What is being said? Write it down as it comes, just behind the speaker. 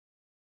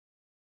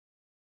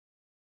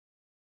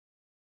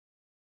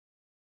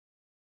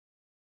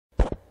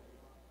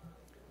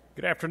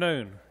Good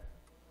afternoon.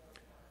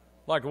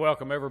 I'd like to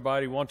welcome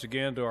everybody once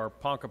again to our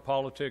Ponca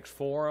Politics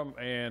Forum,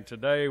 and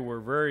today we're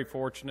very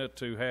fortunate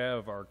to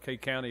have our K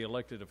County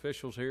elected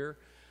officials here.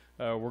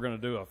 We're going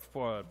to do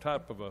a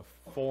type of a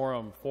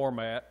forum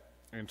format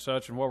and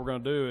such, and what we're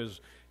going to do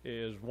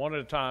is one at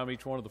a time.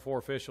 Each one of the four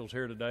officials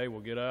here today will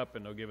get up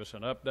and they'll give us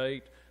an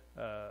update.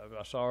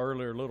 I saw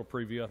earlier a little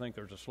preview. I think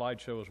there's a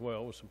slideshow as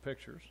well with some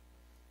pictures.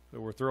 So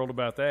we're thrilled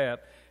about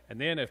that.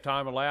 And then if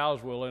time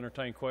allows, we'll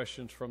entertain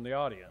questions from the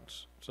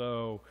audience.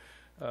 So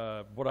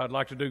what I'd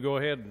like to do, go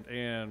ahead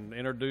and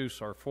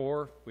introduce our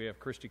four. We have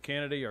Christy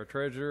Kennedy, our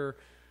treasurer,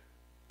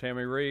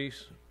 Tammy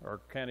Reese,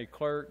 our county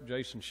clerk,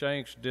 Jason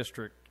Shanks,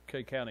 District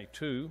K County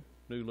 2,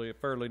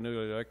 fairly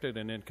newly elected,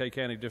 and then K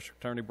County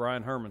District Attorney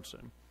Brian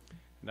Hermanson.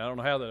 And I don't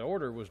know how that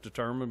order was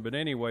determined, but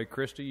anyway,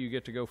 Christy, you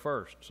get to go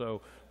first.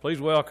 So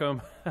please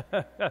welcome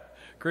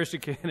Christy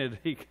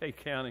Kennedy, K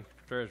County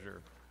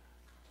treasurer.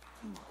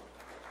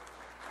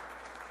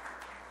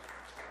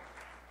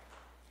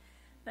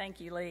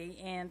 Thank you,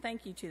 Lee, and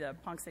thank you to the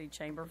Ponca City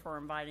Chamber for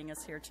inviting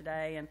us here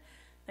today, and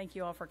thank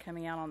you all for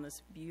coming out on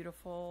this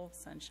beautiful,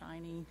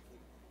 sunshiny.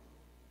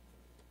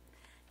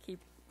 Keep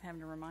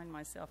having to remind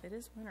myself it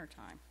is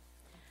wintertime.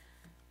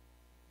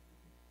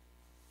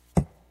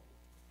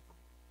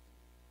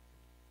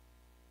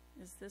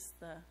 Is this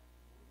the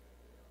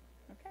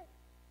okay?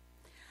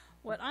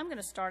 What I'm going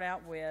to start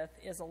out with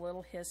is a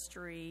little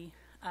history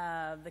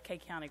of the K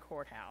County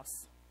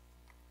Courthouse.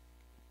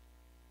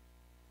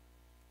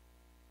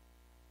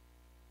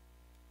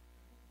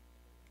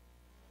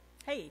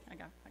 Hey,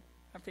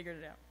 I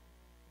figured it out.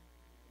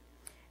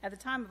 At the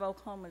time of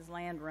Oklahoma's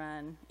land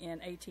run in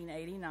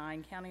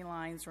 1889, county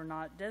lines were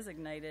not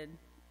designated.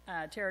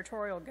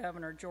 Territorial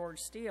Governor George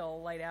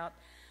Steele laid out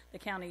the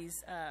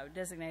counties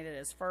designated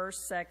as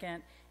 1st,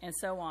 2nd, and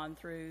so on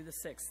through the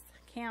 6th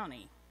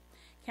county.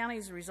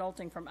 Counties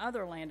resulting from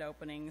other land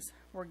openings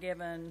were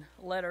given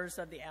letters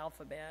of the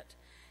alphabet.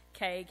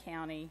 K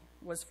County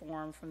was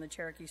formed from the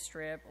Cherokee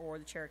Strip or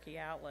the Cherokee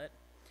Outlet.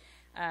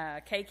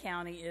 K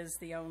County is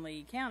the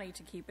only county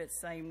to keep its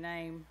same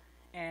name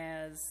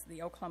as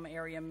the Oklahoma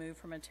area moved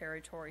from a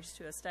territory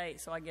to a state.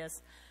 So I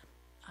guess,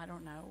 I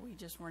don't know, we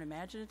just weren't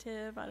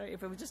imaginative.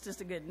 If it was just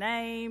a good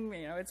name,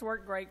 you know, it's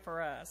worked great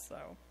for us.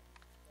 So.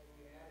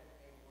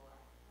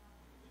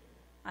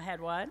 I had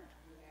what?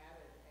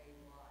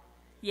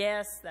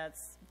 Yes,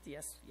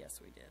 yes,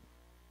 we did.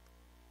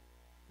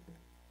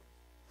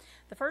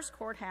 The first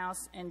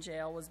courthouse and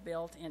jail was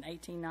built in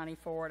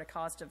 1894 at a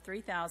cost of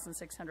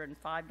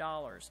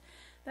 $3,605.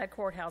 That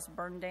courthouse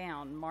burned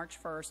down March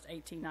 1st,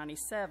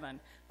 1897.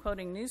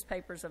 Quoting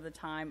newspapers of the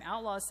time,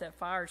 outlaws set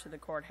fire to the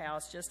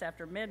courthouse just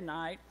after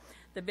midnight.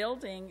 The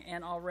building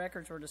and all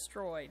records were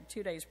destroyed.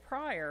 2 days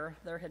prior,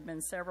 there had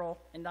been several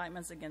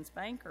indictments against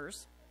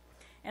bankers,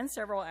 and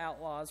several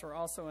outlaws were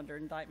also under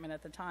indictment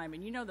at the time.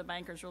 And you know the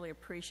bankers really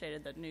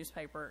appreciated that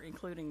newspaper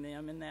including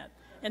them in that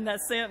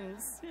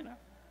sentence, you know.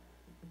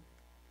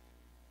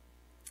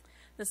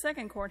 The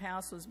second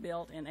courthouse was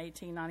built in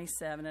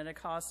 1897 at a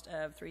cost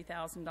of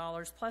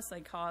 $3,000 plus a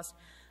cost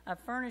of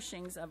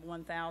furnishings of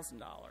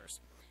 $1,000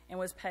 and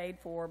was paid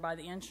for by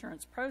the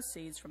insurance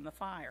proceeds from the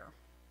fire.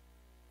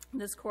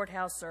 This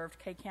courthouse served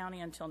K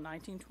County until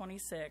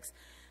 1926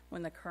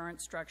 when the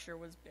current structure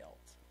was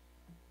built.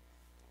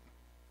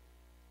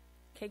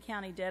 K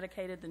County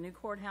dedicated the new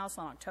courthouse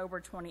on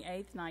October 28,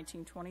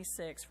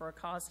 1926 for a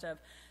cost of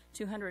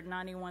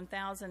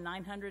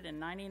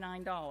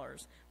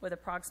 $291,999 with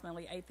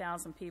approximately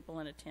 8,000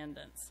 people in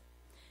attendance.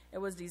 It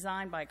was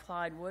designed by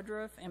Clyde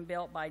Woodruff and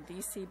built by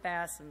D.C.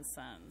 Bass &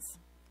 Sons.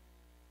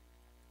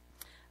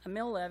 A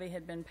mill levy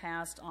had been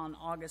passed on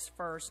August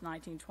 1,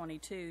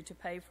 1922 to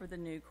pay for the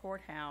new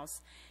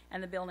courthouse,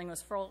 and the building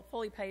was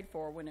fully paid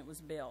for when it was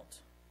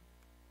built.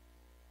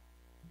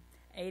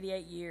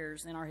 88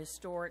 years and our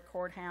historic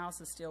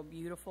courthouse is still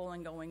beautiful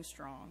and going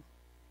strong.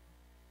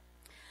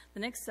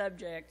 The next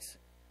subject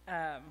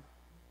that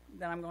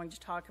I'm going to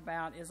talk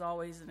about is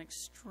always an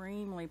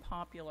extremely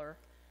popular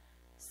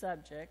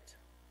subject: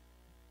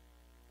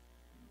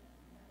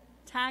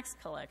 tax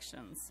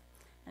collections.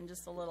 And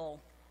just a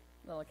little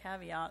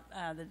caveat,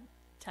 the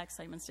tax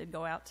statements did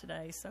go out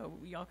today, so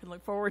y'all can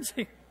look forward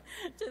to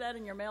that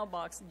in your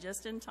mailbox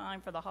just in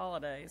time for the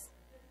holidays.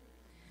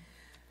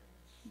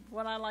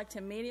 What I'd like to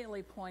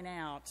immediately point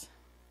out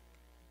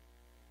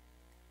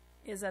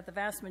is that the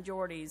vast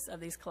majorities of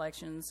these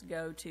collections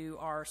go to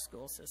our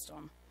school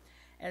system.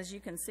 As you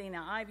can see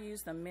now, I've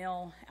used the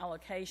mill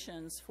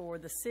allocations for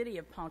the city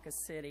of Ponca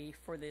City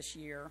for this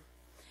year.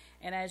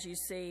 And as you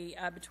see,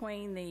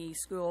 between the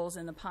schools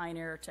and the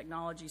Pioneer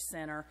Technology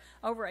Center,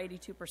 over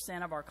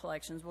 82% of our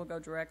collections will go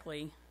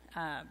directly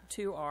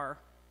to our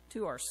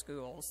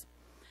schools.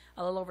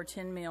 A little over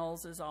 10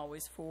 mills is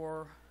always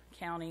for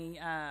county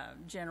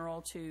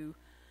general to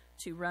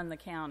run the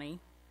county.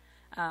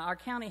 Our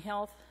county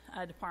health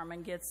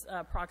department gets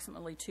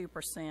approximately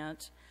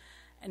 2%.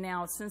 And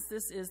now, since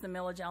this is the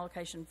millage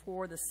allocation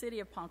for the city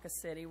of Ponca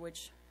City,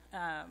 which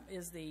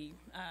is the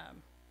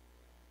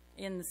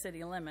in the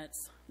city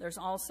limits. There's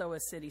also a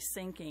city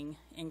sinking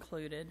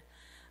included.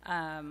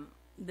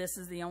 This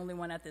is the only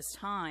one at this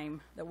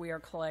time that we are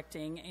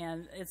collecting,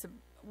 and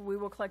we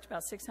will collect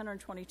about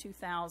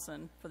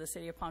 $622,000 for the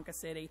city of Ponca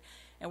City,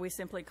 and we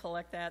simply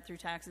collect that through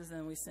taxes and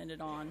then we send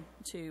it on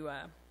to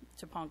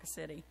Ponca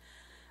City.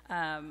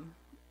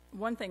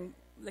 One thing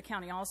the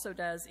county also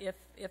does,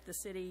 if the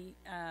city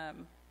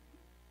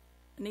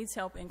needs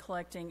help in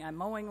collecting a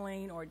mowing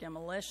lien or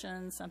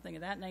demolition, something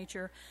of that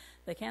nature,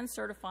 they can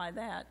certify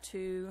that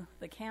to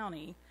the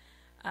county.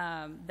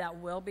 That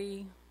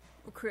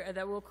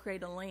will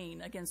create a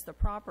lien against the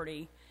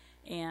property,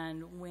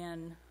 and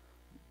when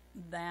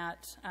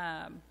that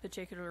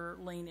particular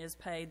lien is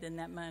paid, then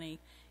that money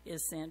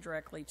is sent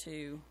directly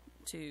to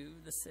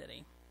the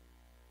city.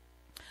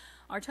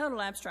 Our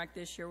total abstract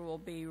this year will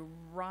be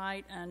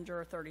right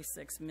under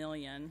 $36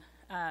 million.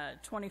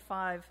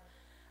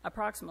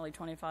 Approximately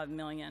 $25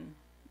 million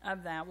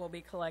of that will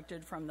be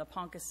collected from the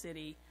Ponca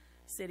city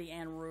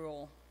and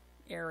rural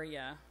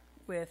area,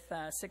 with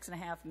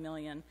 $6.5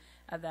 million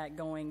of that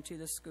going to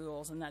the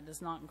schools, and that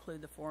does not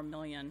include the $4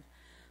 million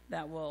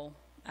that will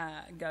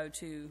go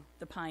to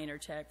the Pioneer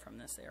Tech from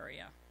this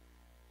area.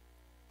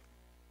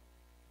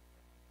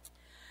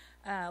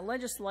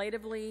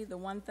 Legislatively, the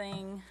one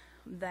thing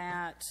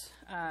that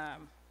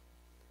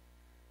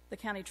the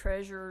county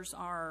treasurers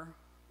are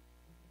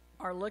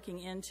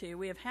looking into,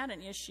 we have had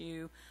an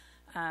issue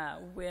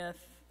with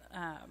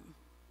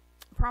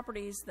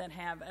properties that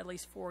have at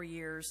least 4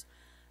 years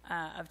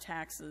of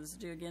taxes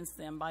due against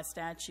them. By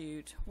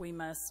statute, we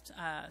must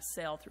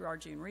sell through our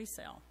June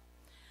resale.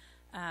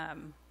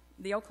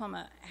 The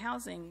Oklahoma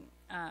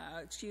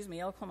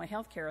Oklahoma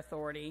Healthcare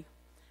Authority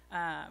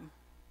can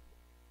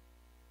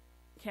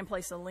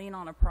place a lien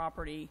on a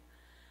property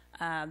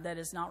that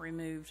is not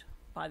removed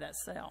by that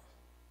sale.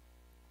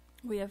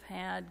 We have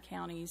had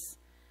counties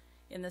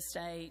in the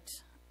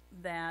state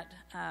that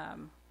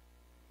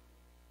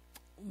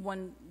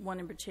one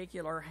in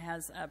particular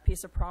has a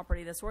piece of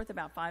property that's worth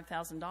about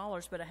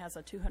 $5,000, but it has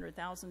a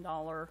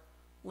 $200,000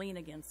 lien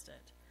against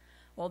it.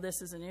 Well,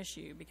 this is an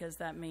issue because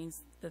that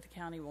means that the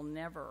county will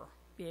never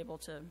be able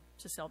to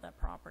sell that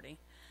property.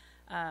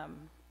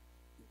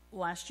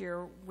 Last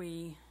year,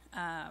 we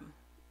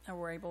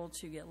were able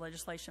to get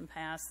legislation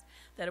passed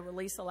that it would at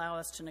least allow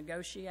us to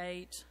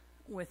negotiate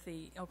with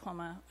the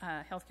Oklahoma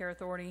Healthcare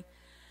Authority.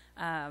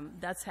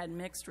 That's had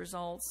mixed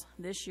results.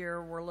 This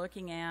year we're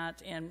looking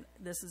at, and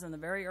this is in the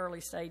very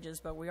early stages,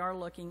 but we are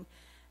looking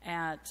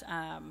at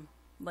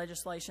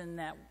legislation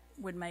that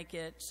would make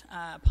it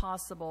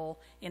possible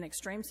in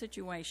extreme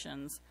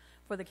situations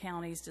for the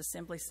counties to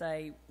simply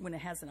say, when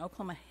it has an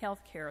Oklahoma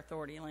Healthcare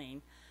Authority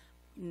lien,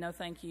 no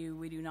thank you,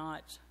 we do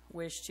not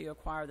wish to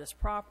acquire this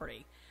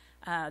property.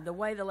 The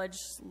way the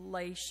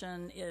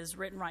legislation is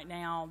written right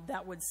now,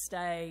 that would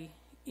stay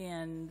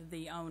in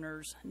the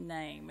owner's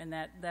name, and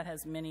that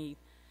has many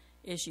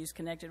issues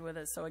connected with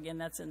it. So again,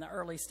 that's in the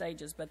early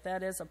stages, but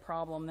that is a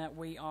problem that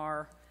we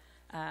are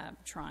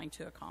trying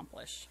to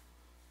accomplish.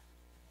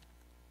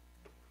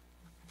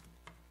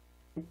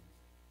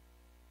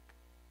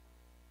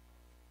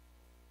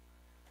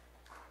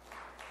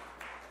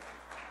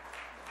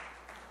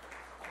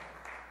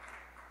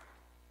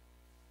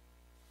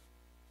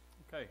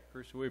 Okay,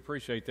 Christy, we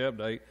appreciate the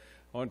update.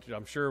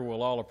 I'm sure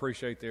we'll all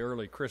appreciate the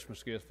early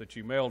Christmas gift that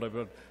you mailed it,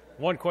 but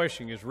one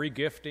question is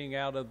regifting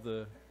out of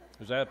the,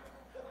 is that,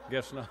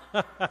 guess not.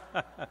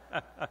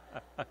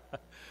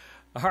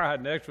 All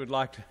right, next we'd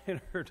like to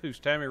introduce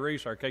Tammy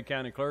Reese, our K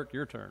County Clerk.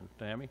 Your turn,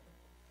 Tammy.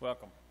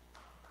 Welcome.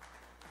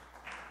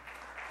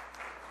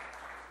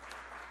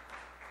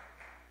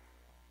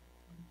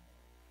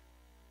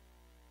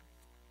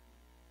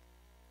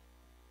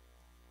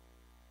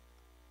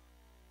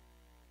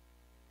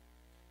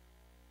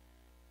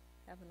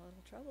 Having a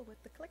little trouble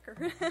with the clicker.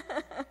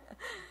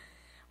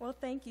 Well,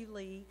 thank you,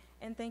 Lee,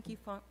 and thank you,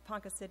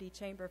 Ponca City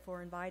Chamber,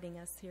 for inviting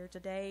us here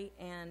today,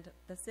 and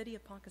the City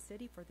of Ponca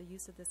City for the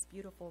use of this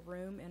beautiful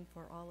room, and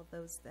for all of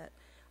those that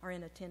are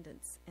in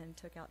attendance and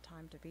took out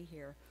time to be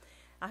here.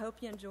 I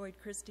hope you enjoyed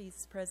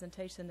Christy's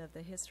presentation of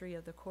the history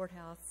of the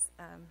courthouse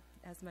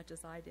as much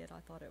as I did. I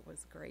thought it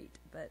was great,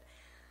 but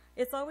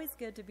it's always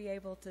good to be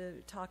able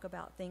to talk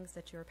about things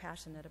that you're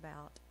passionate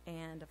about,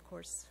 and of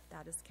course,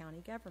 that is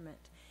county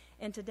government.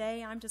 And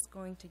today I'm just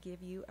going to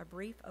give you a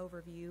brief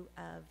overview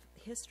of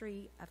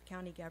history of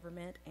county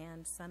government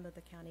and some of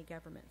the county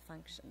government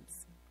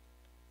functions.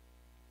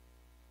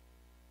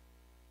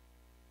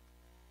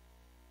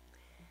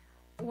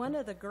 One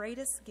of the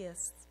greatest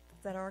gifts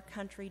that our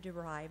country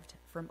derived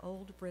from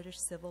old British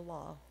civil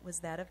law was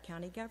that of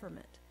county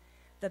government,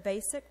 the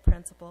basic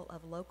principle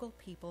of local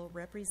people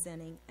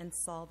representing and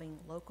solving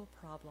local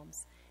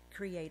problems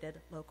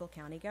created local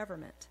county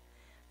government.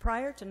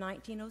 Prior to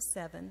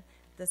 1907,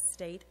 the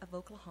state of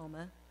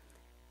Oklahoma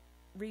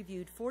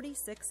reviewed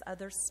 46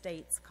 other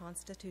states'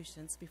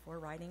 constitutions before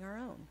writing our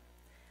own.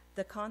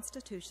 The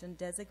Constitution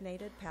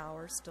designated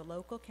powers to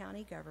local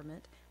county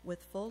government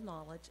with full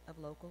knowledge of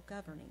local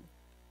governing.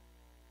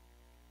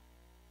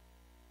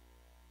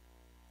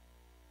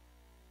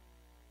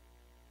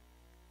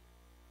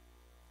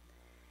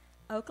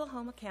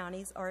 Oklahoma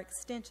counties are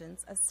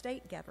extensions of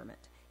state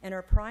government and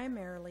are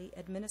primarily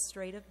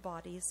administrative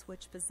bodies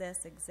which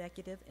possess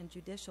executive and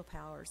judicial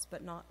powers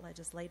but not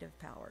legislative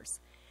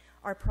powers.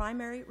 Our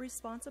primary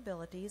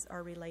responsibilities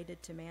are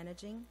related to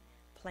managing,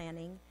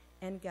 planning,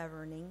 and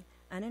governing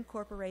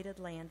unincorporated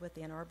land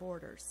within our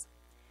borders.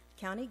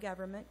 County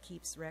government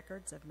keeps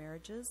records of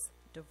marriages,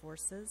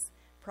 divorces,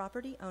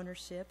 property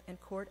ownership, and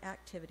court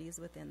activities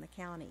within the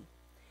county.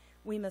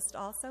 We must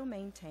also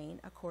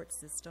maintain a court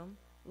system,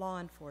 law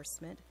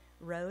enforcement,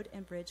 road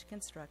and bridge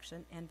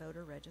construction, and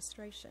voter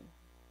registration.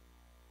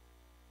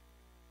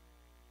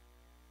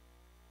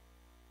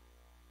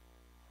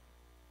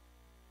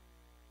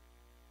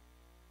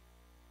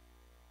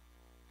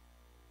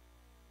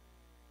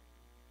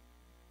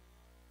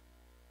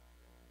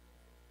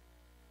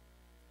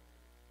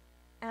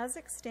 As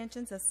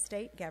extensions of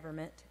state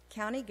government,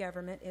 county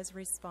government is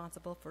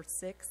responsible for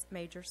 6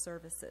 major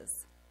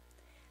services: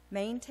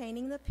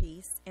 maintaining the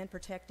peace and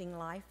protecting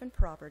life and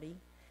property,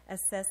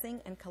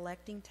 assessing and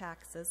collecting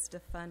taxes to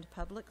fund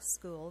public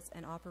schools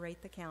and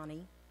operate the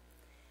county,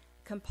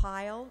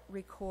 compile,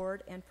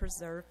 record, and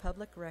preserve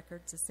public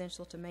records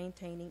essential to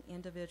maintaining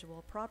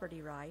individual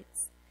property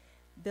rights,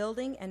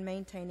 building and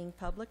maintaining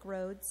public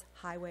roads,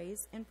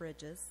 highways, and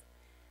bridges,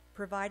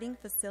 providing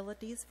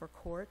facilities for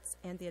courts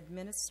and the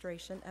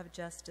administration of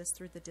justice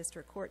through the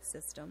district court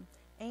system,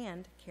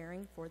 and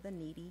caring for the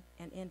needy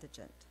and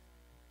indigent.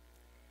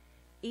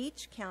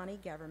 Each county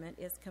government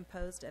is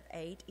composed of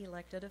 8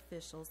 elected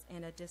officials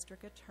and a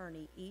district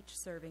attorney, each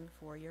serving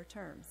 4-year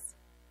terms.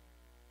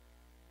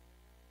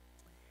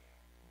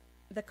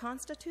 The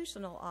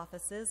constitutional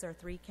offices are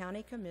 3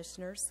 county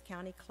commissioners,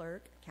 county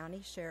clerk,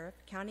 county sheriff,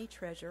 county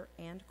treasurer,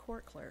 and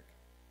court clerk.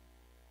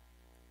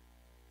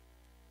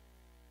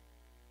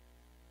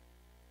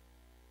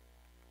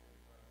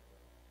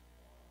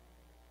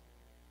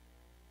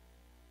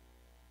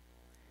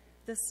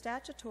 The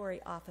statutory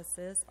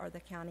offices are the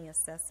county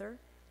assessor,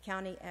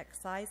 county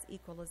excise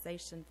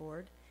equalization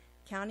board,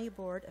 county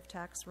board of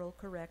tax roll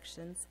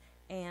corrections,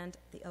 and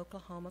the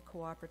Oklahoma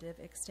Cooperative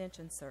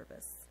Extension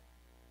Service.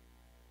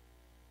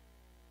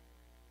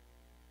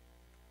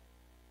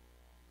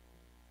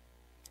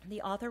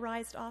 The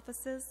authorized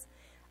offices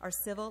are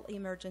civil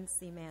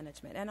emergency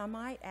management, and I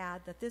might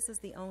add that this is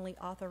the only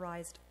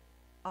authorized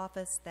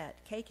office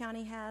that K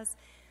County has,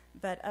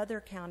 but other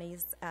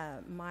counties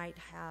might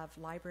have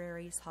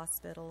libraries,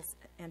 hospitals,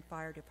 and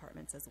fire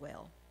departments as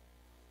well.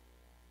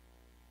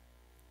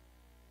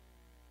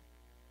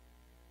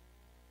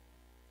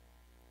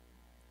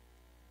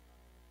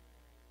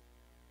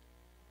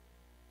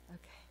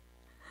 Okay.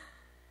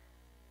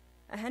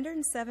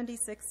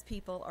 176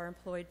 people are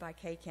employed by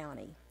K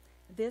County.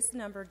 This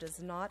number does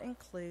not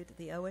include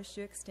the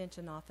OSU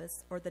Extension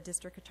Office or the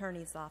District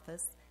Attorney's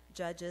Office,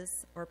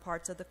 judges, or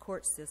parts of the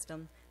court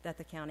system that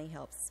the county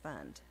helps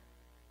fund.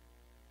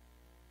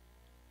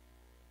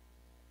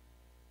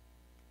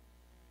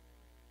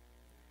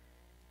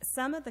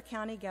 Some of the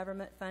county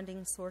government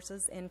funding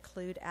sources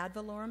include ad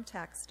valorem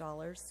tax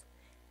dollars,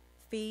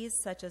 fees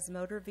such as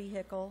motor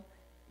vehicle,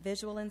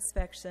 visual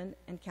inspection,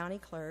 and county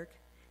clerk,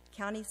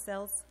 county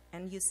sales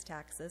and use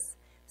taxes,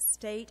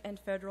 state and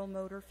federal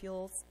motor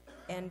fuels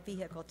and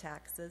vehicle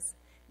taxes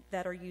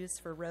that are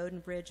used for road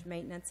and bridge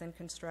maintenance and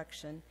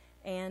construction,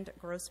 and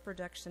gross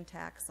production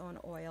tax on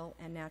oil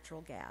and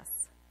natural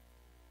gas.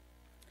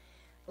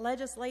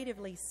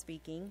 Legislatively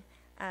speaking,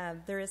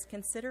 there is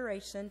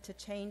consideration to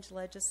change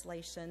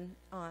legislation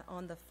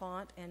on the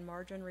font and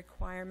margin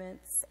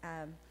requirements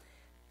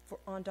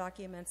on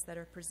documents that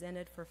are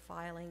presented for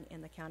filing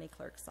in the county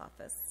clerk's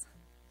office.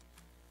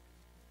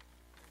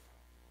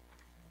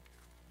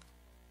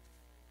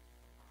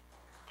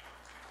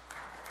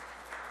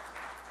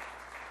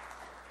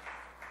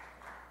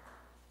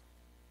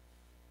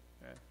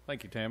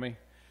 Thank you, Tammy.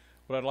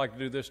 What I'd like to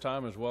do this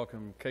time is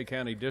welcome K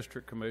County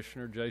District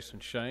Commissioner Jason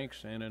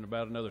Shanks, and in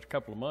about another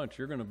couple of months,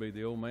 you're going to be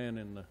the old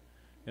man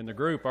in the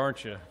group,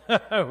 aren't you?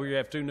 We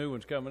have 2 new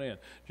ones coming in.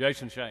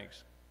 Jason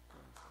Shanks.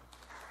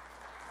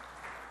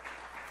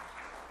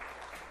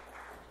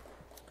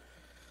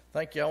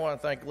 Thank you. I want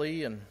to thank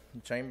Lee and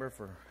the Chamber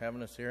for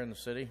having us here in the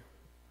city,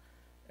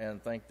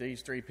 and thank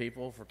these 3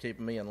 people for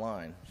keeping me in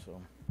line.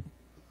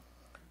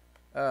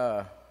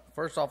 So,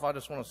 first off, I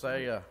just want to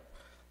say a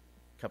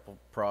couple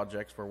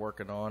projects we're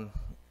working on.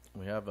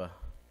 We have the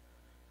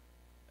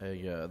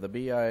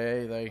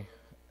BIA. They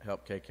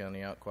help K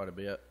County out quite a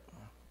bit,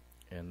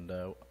 and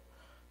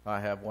I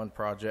have one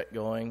project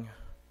going,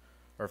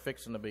 or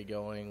fixing to be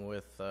going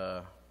with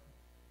the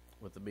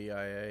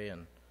BIA,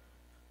 and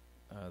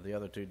the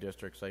other 2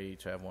 districts, they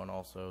each have one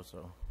also.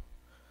 So,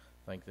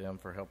 thank them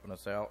for helping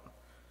us out.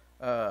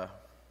 On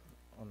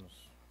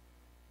this.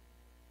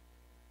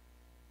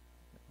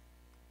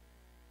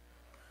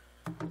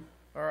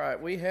 All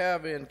right, we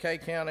have in K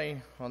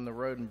County on the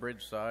road and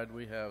bridge side,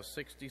 we have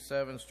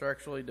 67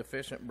 structurally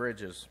deficient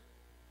bridges.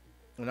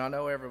 And I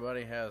know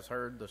everybody has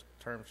heard the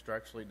term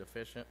structurally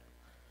deficient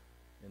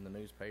in the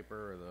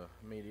newspaper or the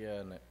media,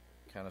 and it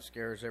kind of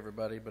scares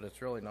everybody, but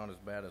it's really not as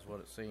bad as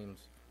what it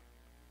seems.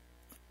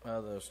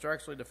 The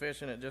structurally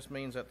deficient, it just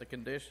means that the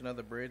condition of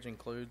the bridge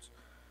includes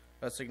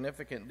a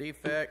significant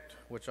defect,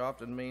 which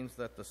often means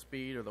that the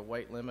speed or the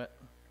weight limit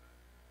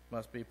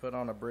must be put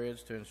on a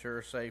bridge to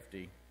ensure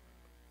safety.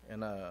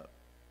 And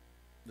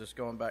just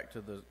going back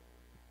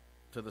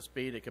to the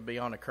speed, it could be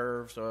on a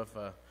curve. So if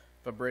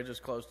a bridge is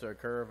close to a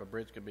curve, a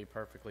bridge could be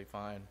perfectly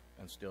fine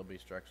and still be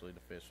structurally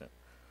deficient.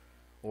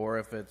 Or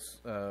if it's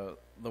the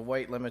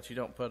weight limits, you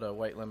don't put a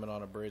weight limit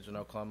on a bridge in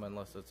Oklahoma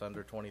unless it's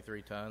under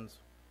 23 tons.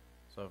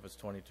 So if it's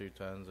 22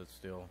 tons, it's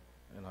still,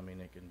 and I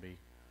mean, it can be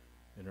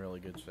in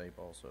really good shape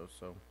also.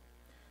 So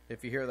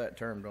if you hear that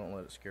term, don't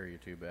let it scare you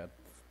too bad.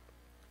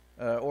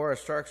 Or a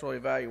structural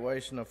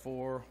evaluation of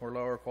 4 or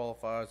lower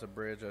qualifies a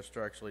bridge as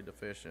structurally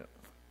deficient.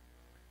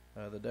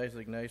 The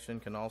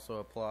designation can also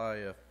apply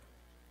if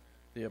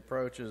the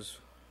approaches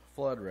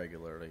flood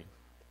regularly.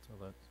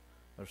 So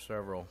there's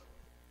several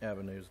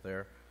avenues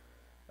there.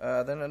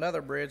 Then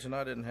another bridge, and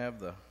I didn't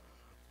have the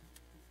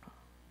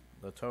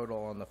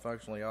total on the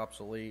functionally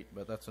obsolete,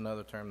 but that's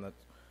another term that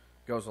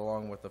goes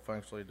along with the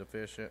functionally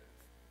deficient,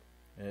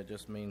 and it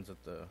just means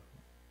that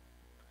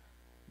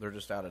they're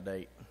just out of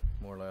date,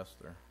 more or less.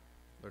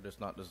 They're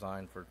just not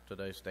designed for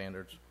today's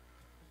standards,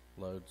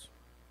 loads.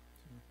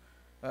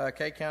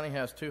 K County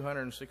has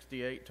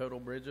 268 total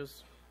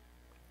bridges,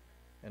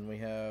 and we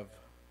have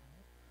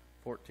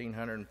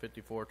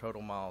 1,454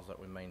 total miles that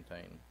we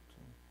maintain.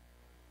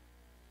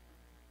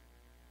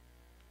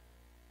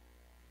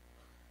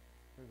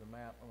 Here's a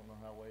map. I don't know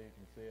how well you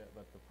can see it,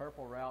 but the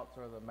purple routes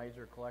are the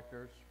major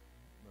collectors,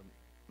 the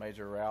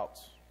major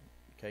routes,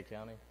 K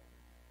County.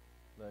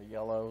 The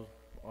yellow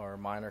are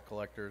minor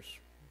collectors,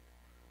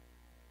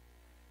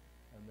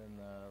 and then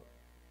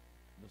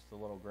just the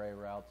little gray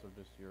routes are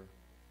just your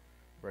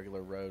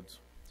regular roads.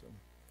 So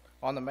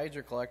on the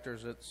major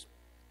collectors, it's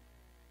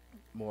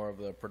more of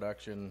the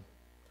production,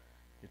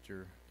 get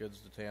your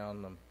goods to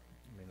town,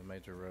 the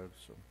major roads.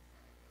 So.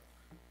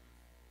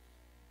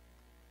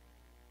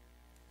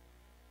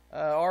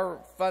 Our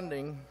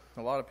funding,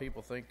 a lot of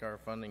people think our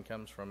funding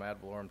comes from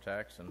ad valorem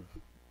tax, and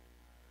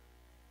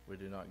we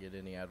do not get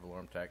any ad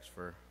valorem tax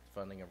for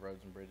funding of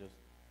roads and bridges.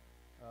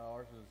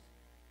 Ours is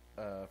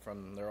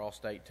they're all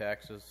state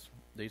taxes,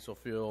 diesel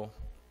fuel,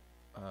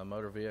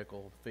 motor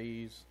vehicle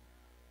fees,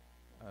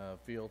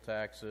 fuel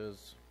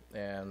taxes,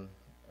 and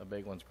a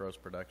big one's gross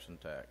production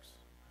tax.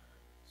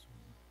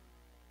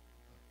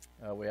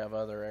 We have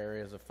other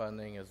areas of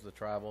funding as the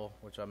tribal,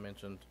 which I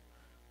mentioned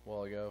a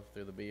while ago,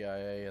 through the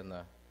BIA, and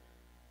the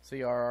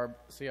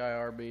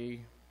CIRB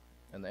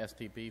and the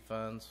STP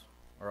funds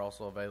are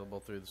also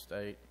available through the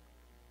state.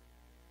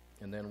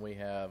 And then we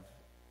have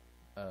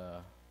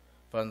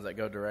funds that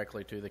go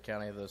directly to the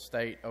county. The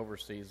state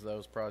oversees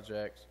those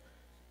projects,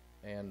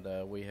 and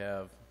we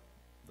have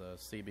the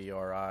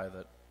CBRI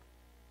that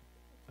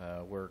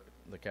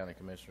the county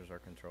commissioners are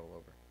control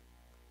over.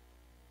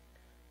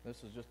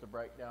 This is just a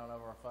breakdown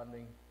of our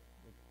funding.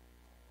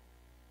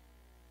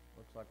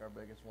 Looks like our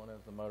biggest one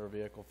is the motor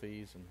vehicle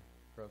fees and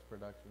gross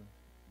production,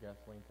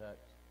 gasoline tax.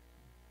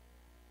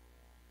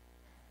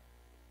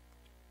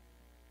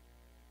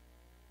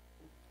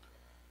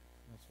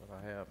 That's what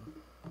I have.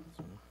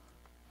 So,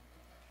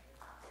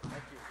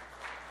 thank you.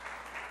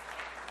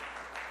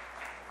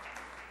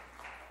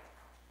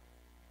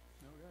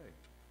 Okay.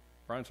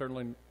 Brian,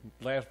 certainly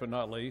last but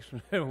not least,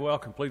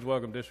 please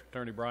welcome District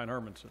Attorney Brian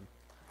Hermanson.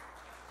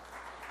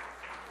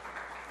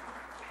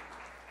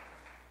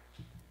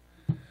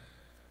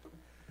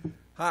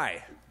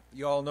 Hi,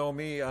 you all know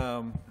me.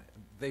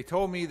 They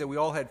told me that we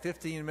all had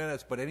 15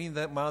 minutes, but any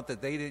amount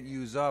that they didn't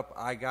use up,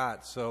 I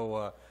got.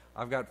 So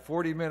I've got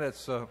 40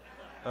 minutes of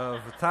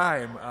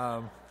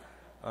time.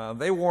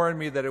 They warned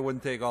me that it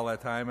wouldn't take all that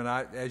time, and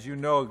as you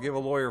know, give a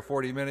lawyer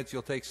 40 minutes,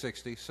 you'll take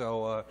 60.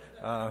 So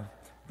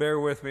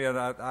bear with me, and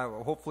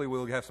hopefully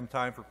we'll have some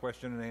time for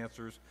question and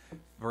answers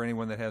for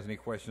anyone that has any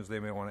questions they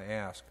may want to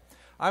ask.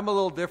 I'm a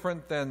little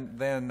different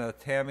than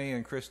Tammy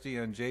and Christy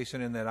and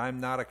Jason in that I'm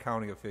not a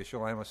county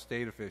official. I'm a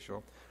state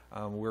official.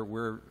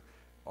 We're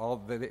all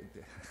that,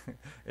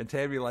 and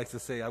Tammy likes to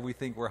say we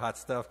think we're hot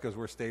stuff because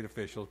we're state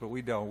officials, but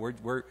we don't.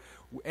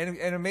 And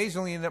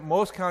amazingly, in that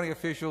most county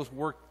officials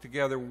work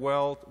together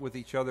well with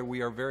each other.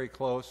 We are very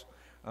close.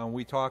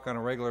 We talk on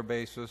a regular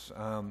basis,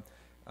 and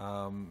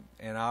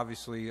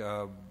obviously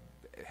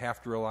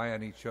have to rely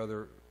on each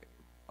other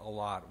a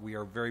lot. We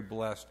are very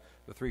blessed.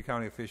 The 3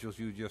 county officials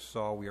you just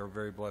saw, we are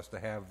very blessed to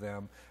have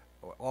them.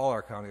 All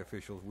our county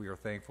officials, we are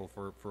thankful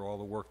for all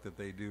the work that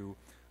they do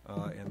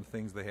and the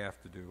things they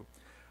have to do.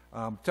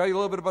 Tell you a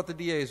little bit about the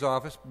DA's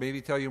office,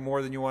 maybe tell you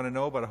more than you want to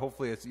know, but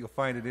hopefully you'll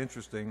find it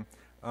interesting.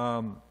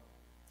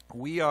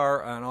 We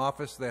are an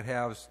office that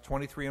has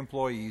 23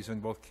 employees in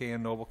both Kay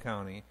and Noble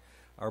County.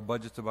 Our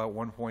budget's about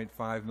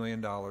 $1.5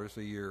 million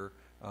a year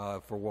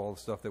for all the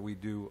stuff that we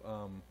do.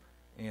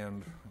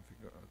 And if you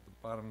go at the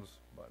bottom's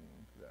button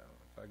down,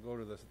 if I go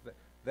to this,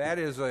 that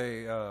is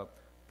a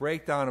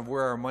breakdown of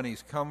where our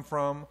monies come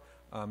from.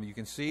 You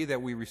can see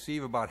that we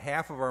receive about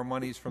half of our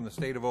monies from the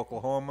state of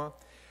Oklahoma.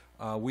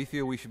 We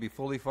feel we should be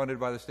fully funded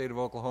by the state of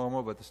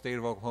Oklahoma, but the state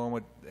of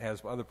Oklahoma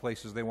has other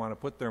places they want to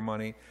put their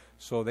money,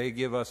 so they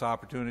give us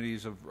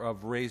opportunities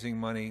of raising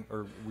money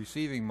or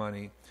receiving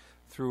money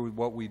through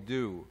what we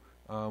do.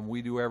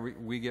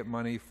 We get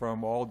money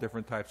from all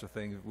different types of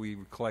things. We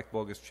collect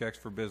bogus checks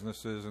for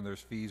businesses, and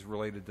there's fees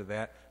related to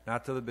that,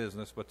 not to the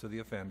business, but to the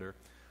offender.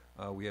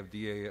 We have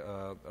DA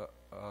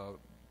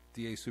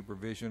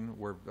supervision,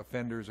 where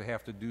offenders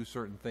have to do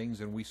certain things,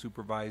 and we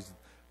supervise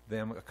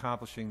them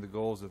accomplishing the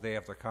goals that they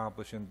have to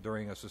accomplish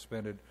during a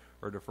suspended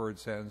or deferred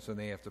sentence, and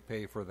they have to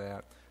pay for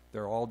that.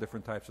 There are all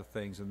different types of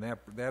things, and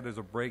that is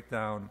a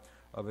breakdown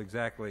of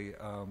exactly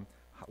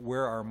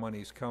where our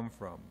monies come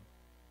from.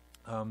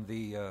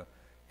 We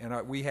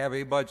have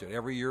a budget.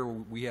 Every year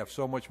we have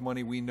so much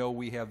money. We know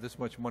we have this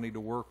much money to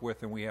work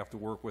with, and we have to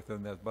work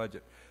within that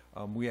budget.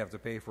 We have to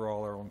pay for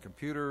all our own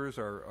computers,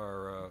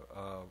 our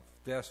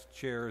desks,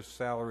 chairs,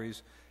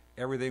 salaries.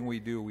 Everything we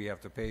do, we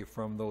have to pay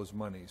from those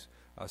monies.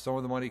 Some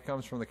of the money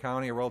comes from the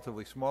county, a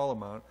relatively small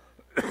amount.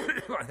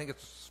 I think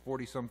it's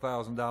 $40-some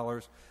thousand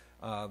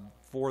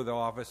for the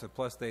office, and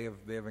plus they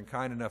have been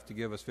kind enough to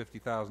give us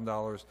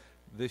 $50,000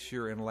 this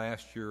year and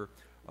last year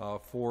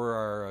for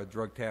our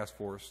drug task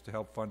force, to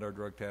help fund our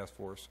drug task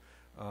force.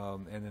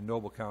 And then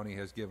Noble County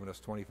has given us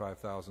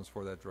 $25,000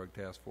 for that drug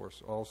task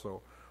force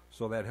also,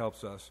 so that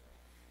helps us.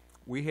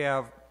 We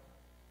have,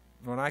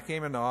 when I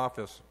came into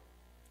office,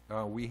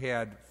 we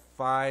had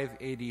 5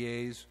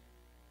 ADAs,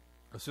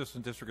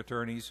 assistant district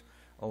attorneys,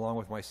 along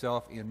with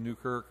myself in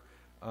Newkirk.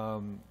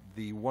 One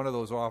of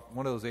those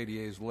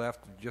ADAs left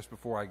just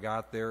before I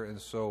got there,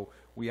 and so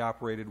we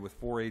operated with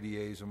 4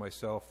 ADAs and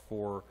myself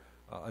for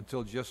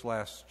until just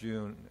last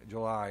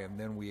July, and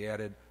then we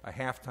added a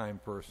half-time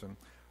person.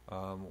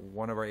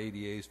 One of our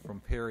ADAs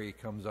from Perry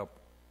comes up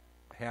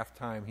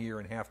half-time here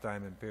and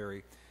half-time in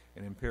Perry,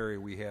 and in Perry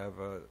we have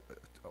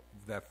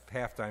that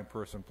half-time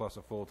person plus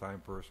a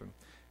full-time person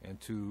and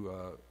 2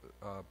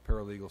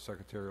 paralegal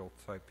secretarial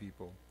type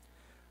people.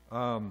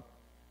 Our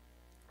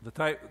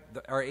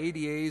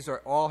ADAs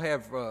all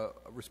have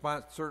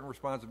certain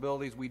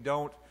responsibilities. We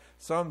don't.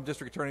 Some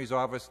district attorney's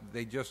office,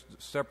 they just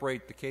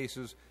separate the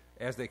cases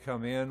as they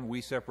come in.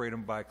 We separate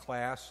them by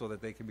class so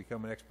that they can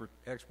become an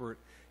expert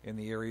in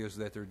the areas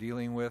that they're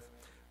dealing with.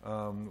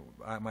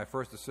 My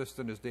first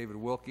assistant is David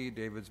Wilkie.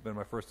 David's been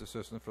my first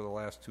assistant for the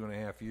last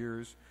 2.5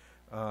 years.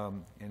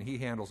 And he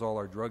handles all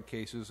our drug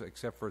cases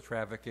except for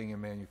trafficking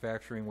and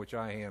manufacturing, which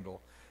I handle.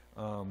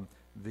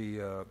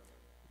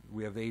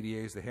 We have the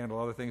ADAs that handle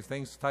other things,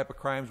 type of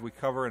crimes we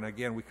cover, and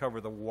again, we cover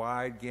the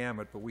wide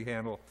gamut, but we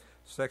handle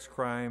sex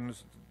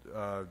crimes,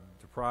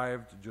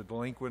 deprived,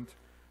 delinquent,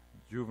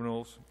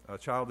 juveniles,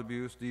 child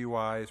abuse,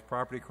 DUIs,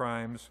 property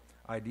crimes,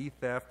 ID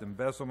theft,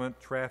 embezzlement,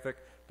 traffic,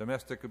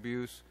 domestic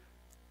abuse,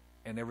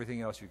 and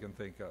everything else you can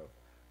think of.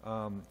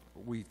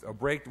 We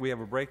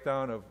have a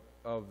breakdown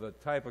of the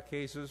type of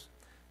cases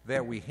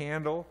that we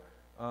handle,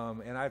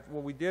 and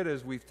what we did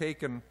is we've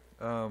taken,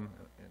 and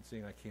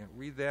seeing I can't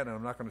read that, and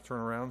I'm not going to turn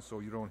around so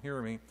you don't hear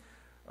me.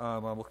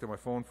 I'll look at my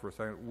phone for a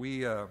second.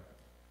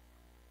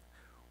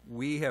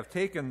 We have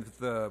taken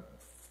the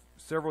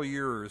several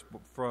years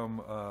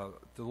from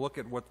to look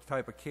at what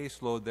type of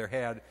caseload they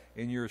had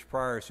in years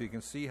prior, so you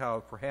can see how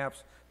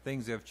perhaps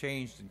things have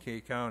changed in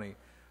Kay County.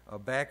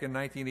 Back in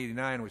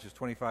 1989, which is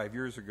 25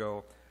 years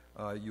ago,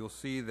 you'll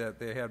see that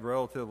they had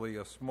relatively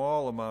a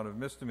small amount of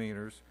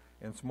misdemeanors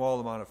and small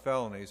amount of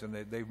felonies, and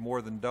they've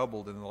more than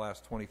doubled in the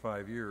last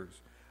 25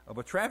 years.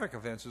 But traffic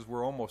offenses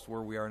were almost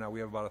where we are now. We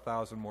have about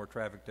 1,000 more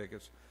traffic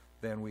tickets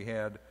than we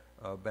had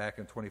back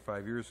in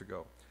 25 years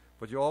ago.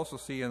 But you'll also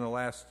see in the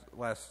last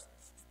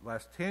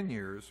 10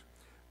 years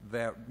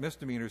that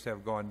misdemeanors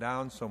have gone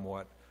down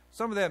somewhat.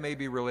 Some of that may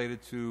be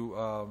related to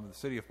the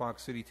city of Ponca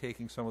City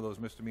taking some of those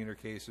misdemeanor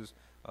cases,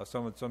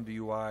 some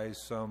DUIs,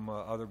 some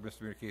other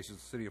misdemeanor cases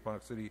the city of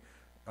Ponca City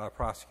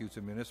prosecutes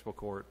in municipal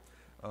court.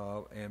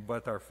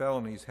 But our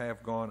felonies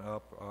have gone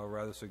up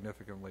rather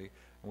significantly,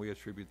 and we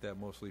attribute that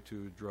mostly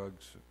to drug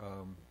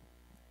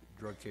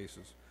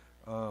cases.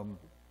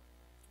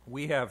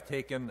 We have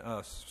taken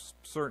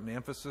certain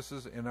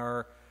emphases in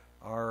our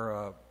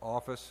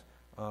office,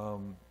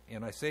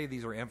 and I say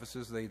these are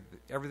emphases.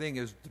 Everything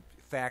is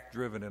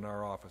fact-driven in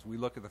our office. We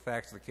look at the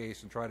facts of the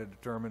case and try to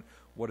determine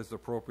what is the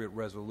appropriate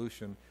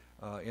resolution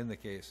in the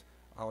case.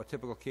 Our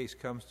typical case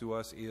comes to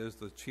us is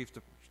the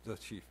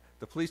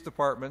police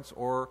departments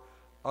or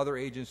other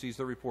agencies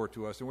that report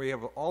to us, and we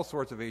have all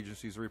sorts of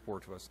agencies that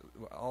report to us.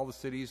 All the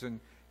cities in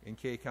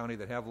Kay County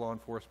that have law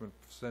enforcement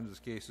send us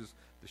cases.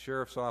 The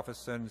sheriff's office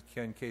sends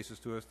cases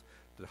to us.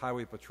 The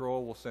highway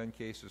patrol will send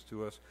cases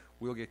to us.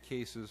 We'll get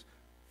cases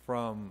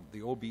from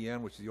the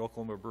OBN, which is the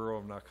Oklahoma Bureau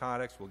of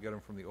Narcotics. We'll get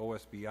them from the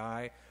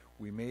OSBI.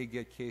 We may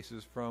get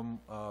cases from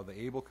the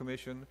Able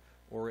Commission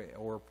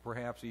or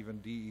perhaps even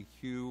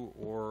DEQ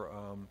or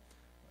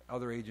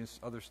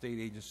other state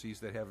agencies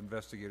that have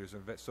investigators.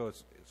 So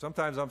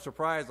sometimes I'm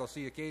surprised. I'll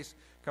see a case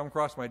come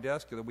across my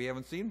desk that we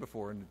haven't seen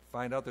before and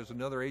find out there's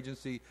another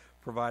agency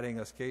providing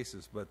us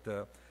cases.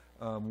 But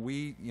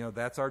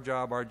That's our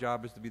job. Our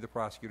job is to be the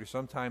prosecutor.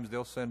 Sometimes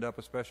they'll send up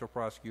a special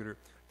prosecutor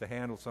to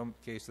handle some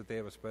case that they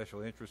have a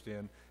special interest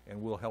in,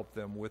 and we'll help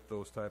them with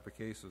those type of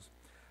cases.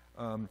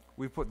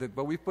 We've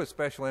put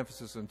special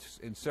emphasis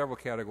in several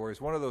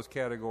categories. One of those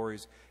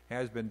categories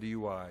has been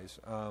DUIs.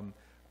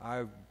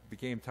 I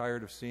became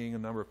tired of seeing a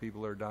number of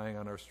people that are dying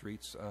on our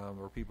streets,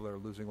 or people that are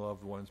losing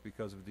loved ones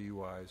because of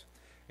DUIs.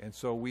 And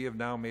so we have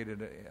now made it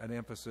an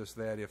emphasis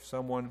that if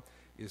someone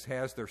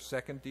has their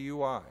second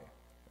DUI,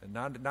 and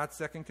not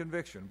second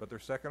conviction, but their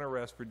second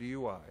arrest for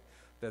DUI,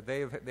 that they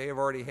have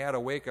already had a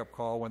wake-up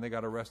call when they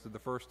got arrested the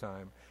first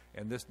time,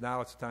 and now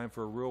it's time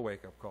for a real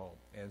wake-up call.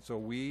 And so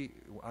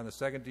on the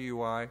second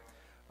DUI,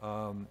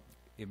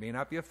 it may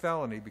not be a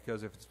felony,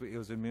 because if it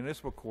was in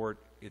municipal court,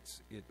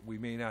 we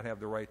may not have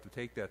the right to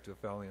take that to a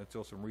felony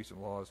until some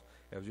recent laws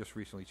have just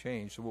recently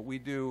changed. So what we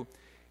do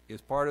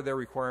is, part of their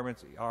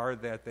requirements are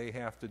that they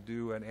have to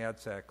do an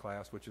ADSAC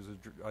class, which is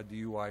a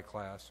DUI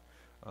class.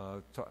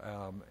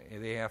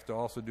 And they have to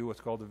also do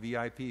what's called a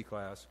VIP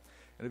class.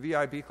 And a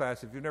VIP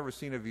class, if you've never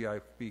seen a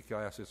VIP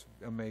class, it's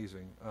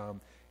amazing.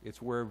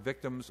 It's where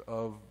victims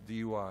of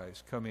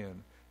DUIs come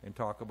in and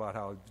talk about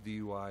how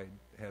DUI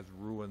has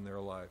ruined their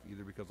life,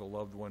 either because a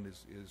loved one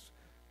is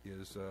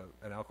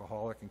an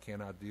alcoholic and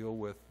cannot deal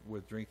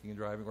with drinking and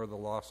driving, or the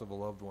loss of a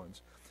loved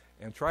ones.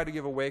 And try to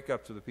give a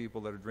wake-up to the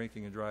people that are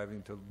drinking and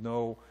driving, to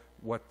know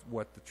what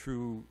the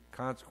true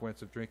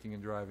consequence of drinking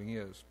and driving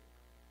is.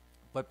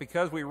 But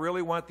because we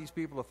really want these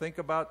people to think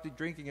about the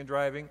drinking and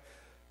driving,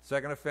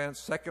 second offense,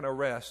 second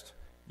arrest,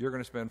 you're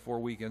going to spend 4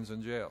 weekends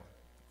in jail.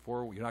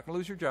 You're not going to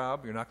lose your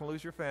job, you're not going to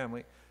lose your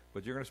family,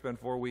 but you're going to spend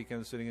 4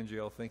 weekends sitting in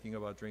jail thinking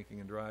about drinking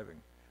and driving.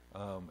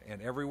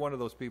 And every one of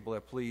those people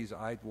that please,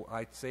 I'd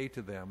say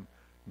to them,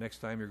 next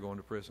time you're going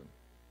to prison.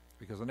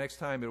 Because the next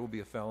time it will be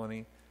a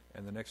felony,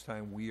 and the next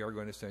time we are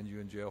going to send you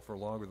in jail for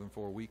longer than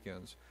 4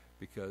 weekends,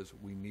 because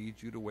we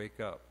need you to wake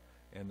up.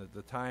 And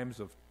the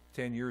times of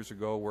 10 years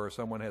ago where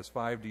someone has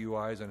 5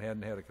 DUIs and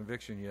hadn't had a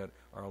conviction yet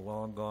are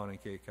long gone in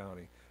Kay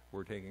County.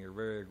 We're taking a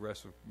very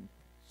aggressive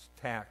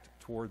tact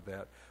toward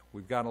that.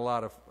 We've gotten a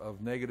lot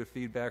of negative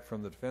feedback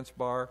from the defense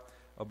bar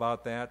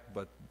about that,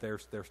 but they're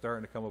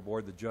starting to come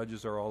aboard. The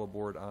judges are all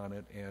aboard on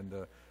it, and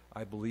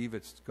I believe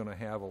it's going to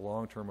have a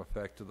long-term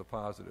effect to the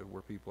positive,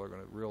 where people are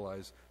going to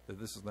realize that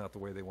this is not the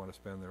way they want to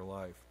spend their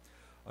life.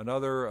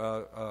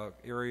 Another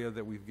area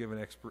that we've given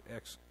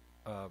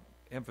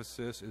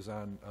emphasis is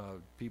on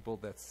people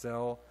that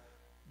sell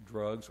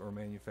drugs or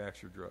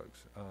manufacture drugs.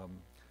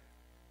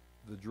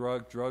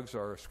 Drugs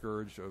are a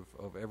scourge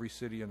of every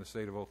city in the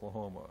state of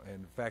Oklahoma,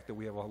 and the fact that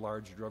we have a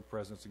large drug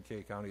presence in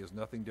Kay County is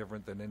nothing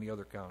different than any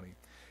other county.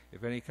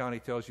 If any county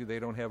tells you they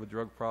don't have a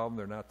drug problem,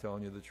 they're not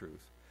telling you the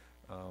truth.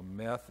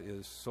 Meth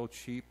is so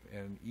cheap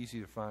and easy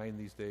to find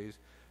these days. To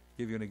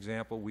give you an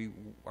example,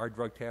 our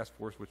drug task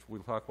force, which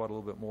we'll talk about a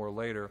little bit more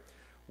later,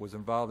 was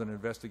involved in an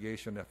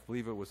investigation. I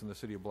believe it was in the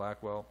city of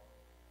Blackwell.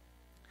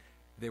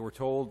 They were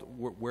told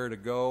where to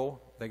go.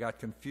 They got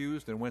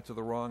confused and went to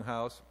the wrong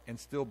house and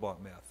still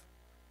bought meth.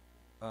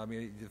 I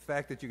mean, the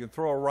fact that you can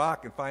throw a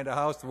rock and find a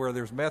house where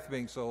there's meth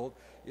being sold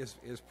is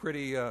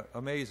pretty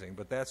amazing.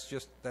 But that's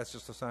just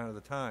a sign of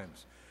the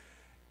times.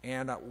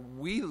 And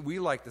we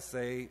like to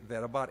say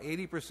that about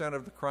 80%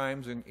 of the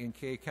crimes in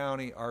Kay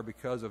County are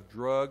because of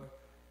drug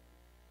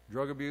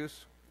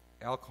abuse,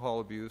 alcohol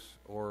abuse,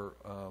 or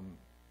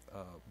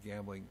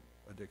gambling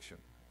addiction.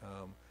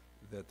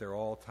 That they're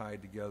all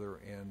tied together,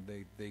 and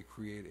they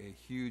create a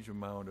huge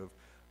amount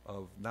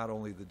of not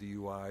only the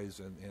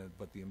DUIs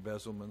but the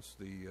embezzlements,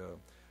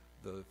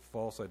 the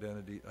false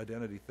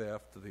identity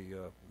theft,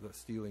 the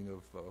stealing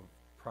of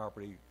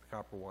property,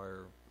 copper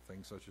wire,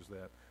 things such as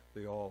that.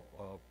 They all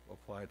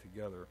apply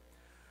together.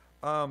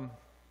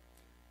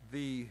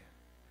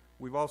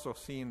 We've also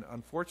seen,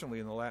 unfortunately,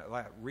 in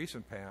the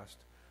recent past,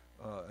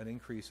 an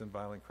increase in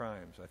violent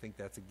crimes. I think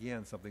that's,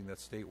 again, something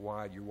that's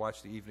statewide. You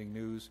watch the evening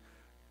news,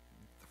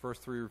 the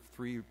first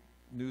three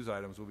news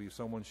items will be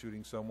someone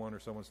shooting someone, or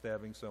someone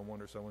stabbing someone,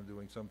 or someone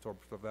doing some sort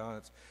of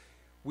violence.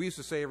 We used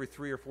to say every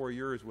 3 or 4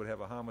 years we'd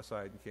have a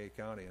homicide in Kay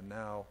County, and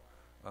now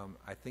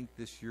I think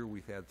this year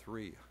we've had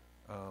 3.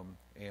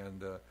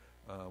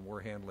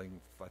 We're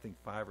handling, I think,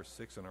 5 or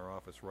 6 in our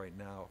office right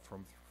now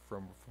from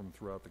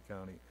throughout the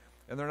county.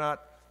 And they're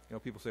not,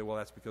 people say, well,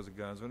 that's because of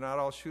guns. They're not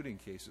all shooting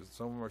cases.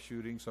 Some of them are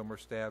shooting, some are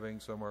stabbing,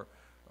 some are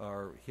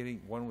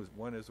hitting.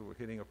 One is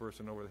hitting a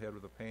person over the head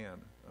with a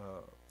pan.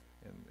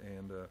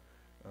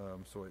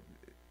 So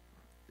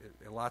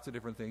lots of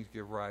different things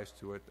give rise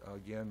to it.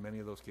 Again, many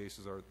of those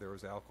cases there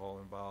was alcohol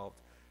involved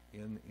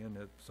in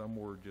it. Some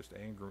were just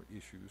anger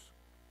issues.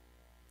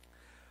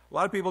 A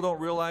lot of people don't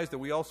realize that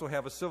we also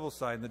have a civil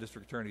side in the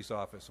district attorney's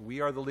office.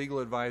 We are the legal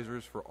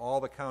advisors for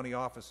all the county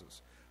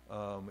offices.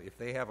 If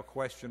they have a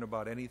question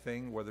about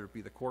anything, whether it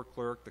be the court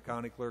clerk, the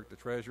county clerk, the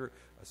treasurer,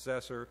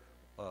 assessor,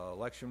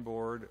 election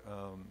board,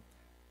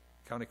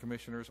 county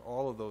commissioners,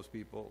 all of those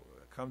people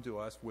come to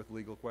us with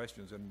legal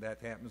questions, and that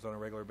happens on a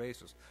regular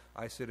basis.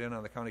 I sit in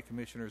on the county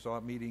commissioners'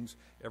 meetings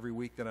every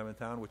week that I'm in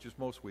town, which is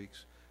most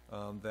weeks,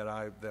 that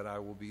I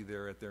will be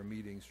there at their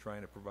meetings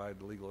trying to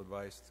provide legal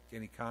advice.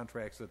 Any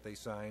contracts that they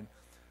sign,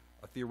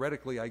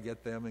 theoretically, I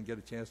get them and get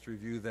a chance to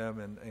review them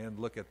and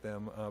look at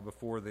them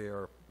before they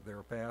are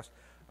passed.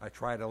 I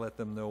try to let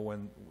them know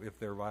if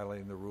they're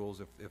violating the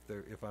rules,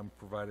 if I'm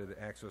provided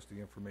access to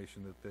the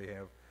information that they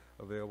have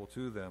available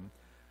to them.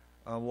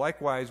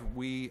 Likewise,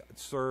 we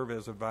serve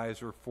as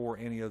advisor for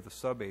any of the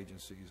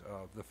sub-agencies,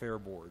 the Fair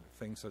Board,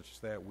 things such as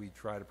that. We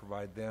try to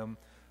provide them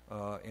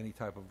any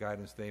type of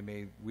guidance they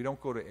may. We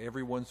don't go to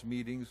everyone's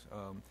meetings,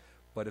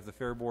 but if the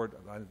Fair Board,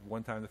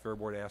 one time the Fair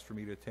Board asked for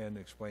me to attend and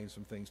explain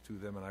some things to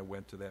them, and I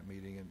went to that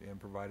meeting and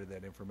provided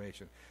that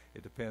information.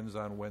 It depends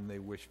on when they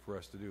wish for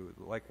us to do it.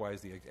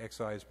 Likewise, the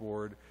Excise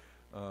Board,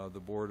 the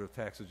Board of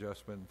Tax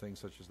Adjustment, and things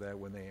such as that,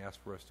 when they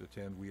ask for us to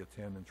attend, we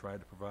attend and try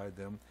to provide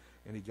them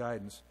any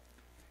guidance.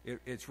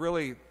 It's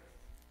really,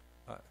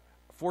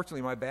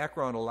 fortunately, my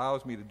background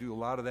allows me to do a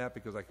lot of that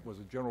because I was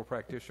a general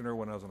practitioner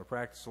when I was in a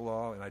practice of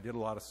law, and I did a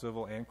lot of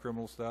civil and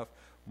criminal stuff.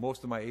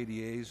 Most of my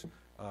ADAs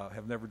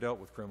have never dealt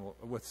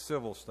with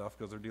civil stuff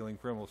because they're dealing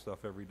criminal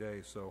stuff every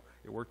day. So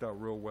it worked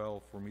out real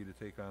well for me to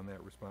take on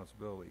that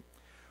responsibility.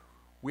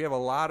 We have a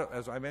lot of,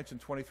 as I mentioned,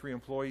 23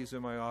 employees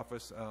in my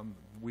office.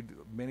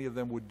 Many of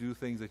them would do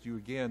things that you,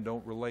 again,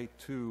 don't relate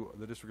to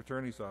the district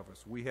attorney's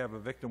office. We have a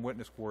victim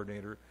witness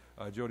coordinator,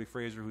 Jody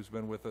Fraser, who's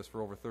been with us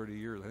for over 30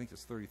 years. I think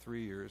it's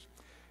 33 years.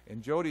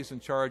 And Jody's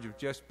in charge of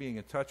just being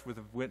in touch with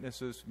the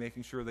witnesses,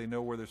 making sure they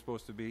know where they're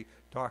supposed to be,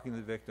 talking to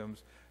the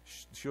victims.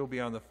 She'll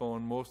be on the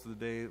phone most of the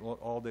day,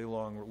 all day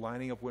long,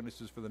 lining up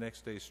witnesses for the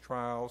next day's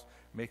trials,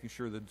 making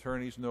sure the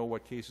attorneys know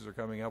what cases are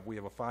coming up. We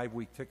have a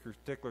 5-week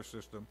tickler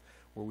system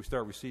where we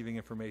start receiving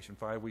information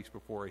 5 weeks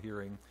before a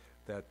hearing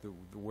that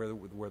where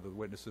the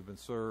witness has been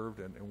served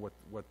and what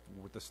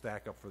the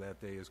stack up for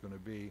that day is going to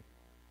be.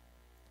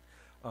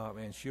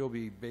 And she'll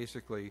be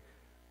basically,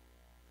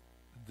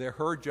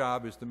 her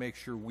job is to make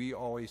sure we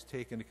always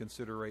take into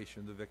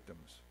consideration the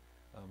victims.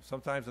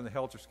 Sometimes in the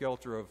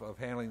helter-skelter of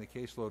handling the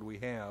caseload we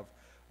have,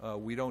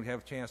 we don't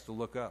have a chance to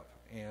look up,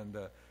 and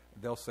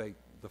they'll say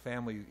the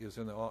family is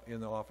in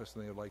the office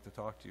and they would like to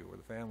talk to you, or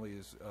the family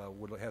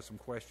has some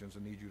questions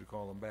and need you to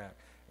call them back.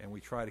 And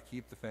we try to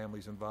keep the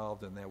families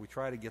involved in that. We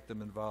try to get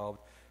them involved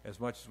as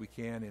much as we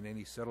can in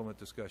any settlement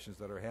discussions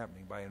that are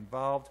happening. By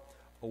involved,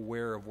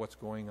 aware of what's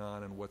going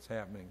on and what's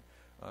happening.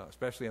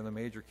 Especially on the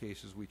major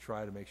cases, we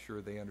try to make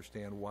sure they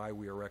understand why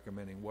we are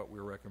recommending what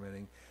we're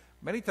recommending.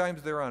 Many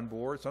times they're on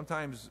board.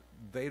 Sometimes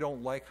they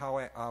don't like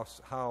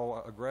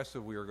how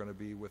aggressive we are going to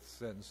be with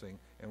sentencing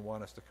and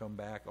want us to come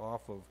back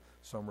off of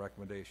some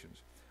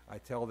recommendations. I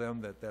tell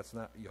them that that's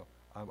not,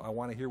 I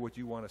want to hear what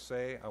you want to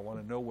say. I want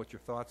to know what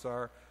your thoughts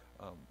are,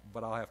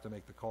 but I'll have to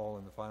make the call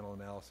in the final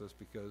analysis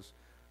because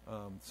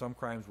some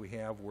crimes we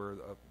have where,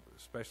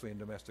 especially in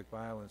domestic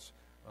violence,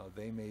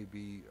 they may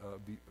be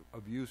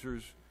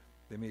abusers.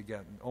 They may have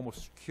gotten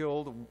almost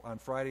killed on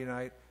Friday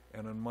night,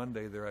 and on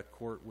Monday they're at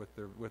court with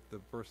the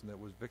person that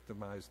was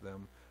victimized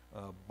them,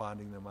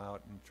 bonding them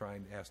out and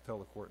trying to tell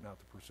the court not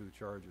to pursue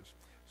charges.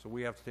 So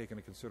we have to take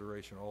into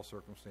consideration all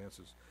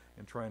circumstances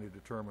and trying to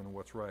determine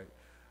what's right.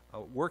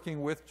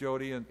 Working with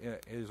Jody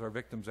is our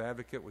victim's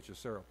advocate, which is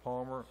Sarah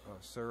Palmer.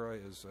 Sarah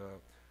is,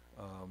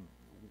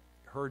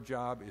 her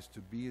job is to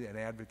be an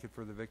advocate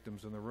for the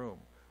victims in the room.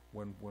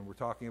 When we're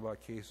talking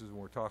about cases, when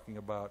we're talking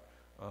about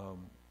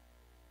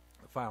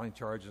filing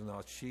charges, and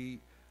all, she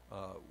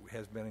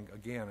has been,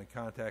 again, in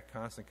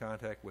constant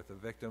contact with the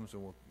victims,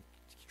 and will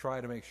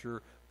try to make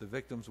sure the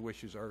victims'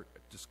 wishes are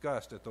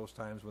discussed at those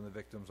times when the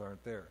victims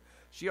aren't there.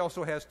 She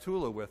also has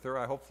Tula with her.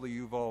 Hopefully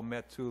you've all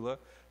met Tula.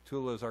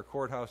 Tula is our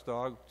courthouse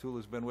dog.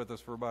 Tula's been with us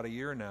for about a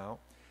year now,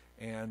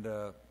 and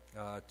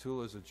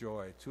Tula's a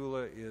joy.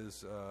 Tula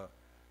is a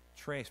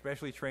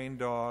specially trained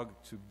dog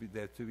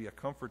to be a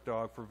comfort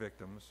dog for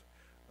victims.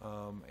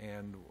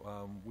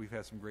 We've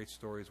had some great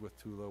stories with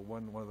Tula.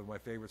 One of my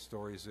favorite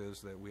stories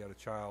is that we had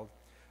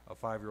a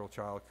 5-year-old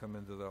child, come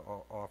into the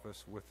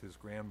office with his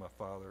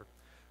grandfather,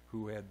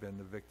 who had been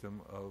the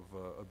victim of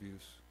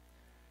abuse.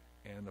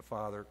 And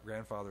the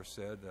grandfather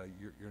said,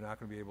 "You're not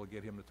going to be able to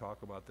get him to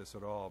talk about this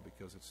at all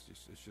because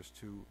it's just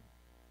too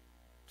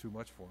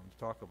much for him to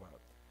talk about."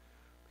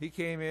 He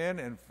came in,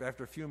 and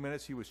after a few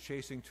minutes, he was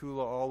chasing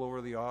Tula all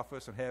over the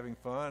office and having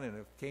fun. And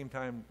it came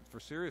time for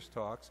serious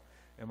talks.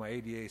 And my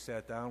ADA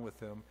sat down with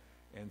him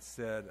and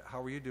said,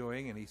 "How are you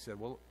doing?" And he said,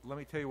 "Well, let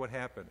me tell you what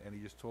happened." And he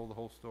just told the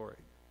whole story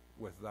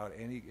without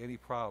any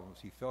problems.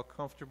 He felt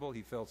comfortable.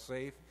 He felt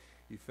safe.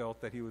 He felt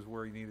that he was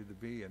where he needed to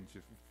be and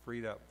just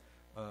freed up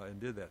and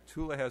did that.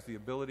 Tula has the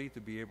ability to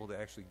be able to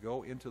actually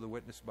go into the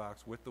witness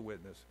box with the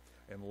witness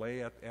and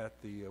lay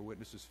at the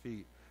witness's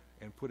feet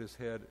and put her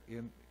head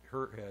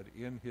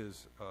in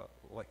his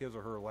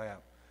or her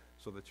lap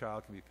so the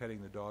child can be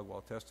petting the dog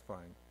while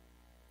testifying.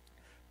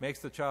 Makes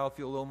the child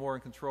feel a little more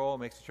in control,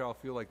 makes the child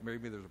feel like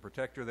maybe there's a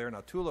protector there.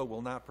 Now, Tula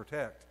will not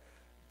protect.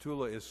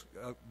 Tula is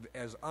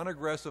as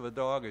unaggressive a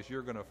dog as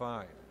you're going to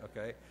find,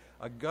 okay?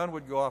 A gun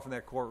would go off in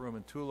that courtroom,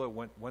 and Tula,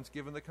 once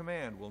given the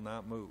command, will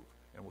not move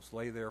and will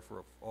lay there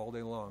for all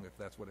day long if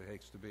that's what it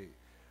takes to be.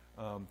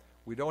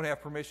 We don't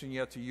have permission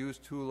yet to use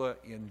Tula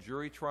in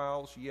jury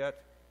trials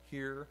yet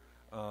here,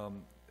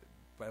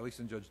 at least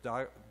in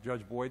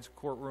Judge Boyd's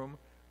courtroom.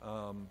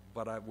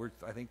 But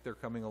I think they're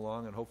coming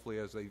along, and hopefully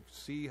as they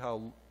see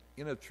how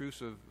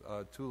inobtrusive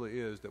Tula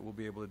is, that we'll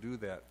be able to do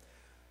that.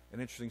 An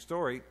interesting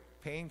story,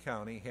 Payne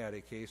County had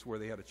a case where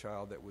they had a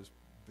child that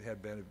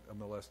had been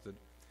molested,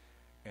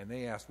 and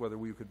they asked whether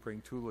we could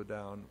bring Tula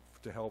down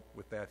to help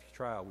with that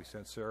trial. We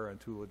sent Sarah and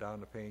Tula down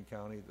to Payne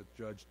County. The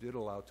judge did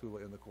allow Tula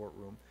in the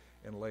courtroom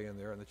and lay in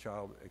there, and the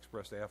child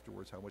expressed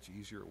afterwards how much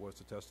easier it was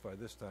to testify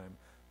this time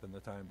than the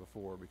time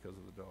before because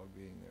of the dog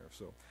being there.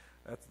 So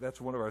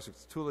that's one of our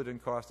successes. Tula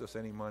didn't cost us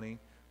any money.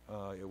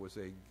 It was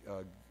a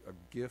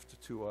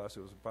gift to us.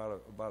 It was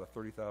about a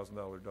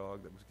 $30,000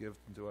 dog that was given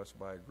to us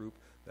by a group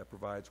that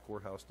provides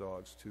courthouse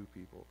dogs to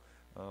people,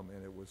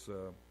 and it was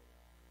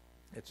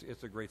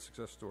it's a great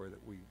success story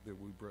that we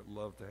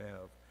love to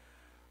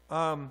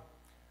have.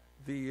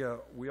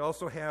 We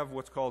also have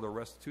what's called a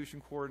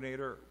restitution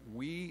coordinator.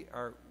 We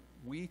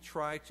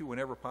try to,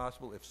 whenever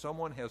possible, if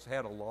someone has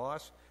had a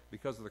loss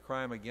because of the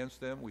crime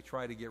against them, we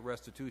try to get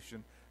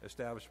restitution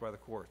established by the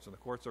courts, and the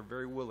courts are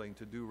very willing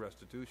to do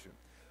restitution.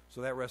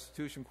 So that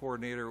restitution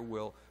coordinator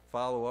will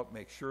follow up,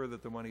 make sure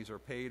that the monies are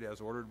paid as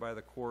ordered by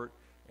the court,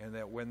 and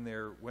that when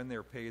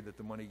they're paid, that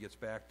the money gets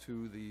back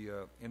to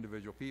the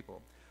individual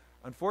people.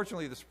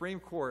 Unfortunately, the Supreme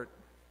Court,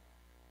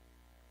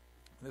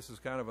 this is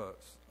kind of a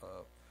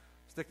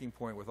sticking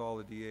point with all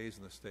the DAs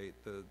in the state,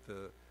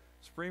 the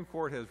Supreme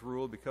Court has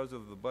ruled, because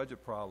of the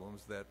budget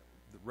problems, that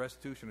the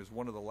restitution is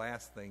one of the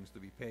last things to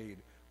be paid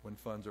when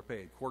funds are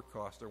paid. Court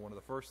costs are one of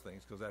the first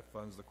things because that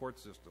funds the court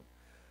system.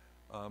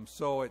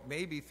 So it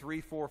may be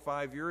 3, 4,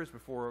 5 years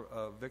before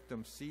a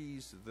victim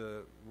sees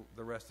the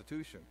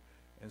restitution.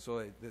 And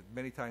so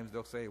many times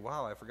they'll say,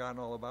 wow, I've forgotten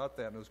all about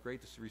that, and it was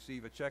great to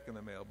receive a check in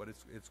the mail. But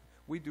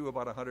we do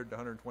about 100 to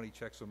 120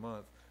 checks a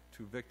month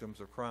to victims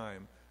of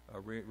crime,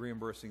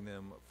 reimbursing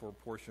them for a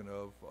portion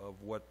of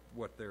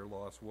what their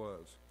loss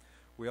was.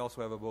 We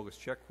also have a bogus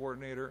check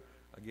coordinator.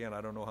 Again,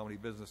 I don't know how many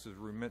businesses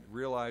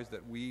realize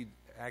that we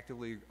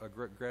actively,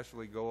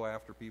 aggressively go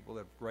after people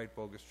that write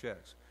bogus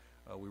checks.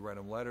 We write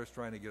them letters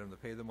trying to get them to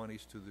pay the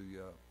monies to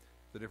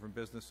the different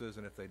businesses,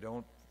 and if they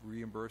don't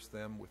reimburse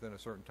them within a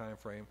certain time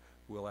frame,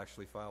 we'll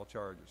actually file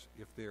charges.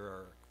 If there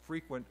are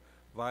frequent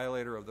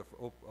violator of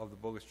the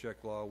bogus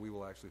check law, we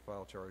will actually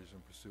file charges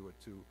and pursue it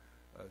to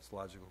its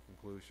logical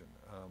conclusion.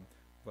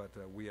 But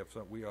we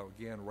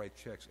again write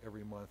checks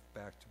every month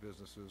back to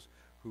businesses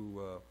who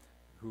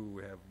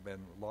have been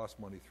lost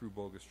money through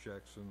bogus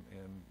checks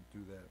and do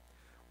that.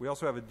 We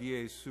also have a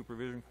DA's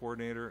supervision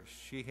coordinator.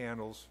 She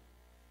handles,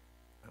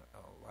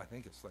 I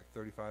think it's like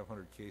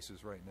 3,500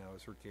 cases right now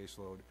is her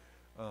caseload.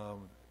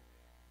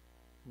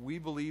 We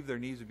believe there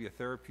needs to be a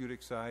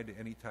therapeutic side to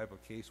any type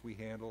of case we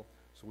handle,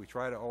 so we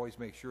try to always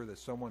make sure that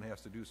someone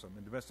has to do something.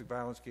 In domestic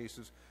violence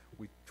cases,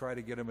 we try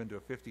to get them into a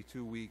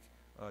 52-week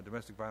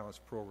domestic violence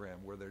program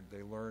where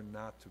they learn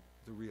not to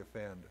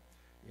reoffend.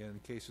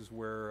 In cases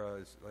where,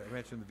 as I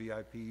mentioned, the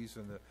VIPs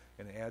and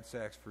the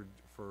ADSACs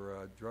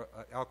for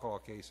alcohol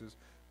cases,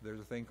 there's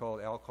a thing called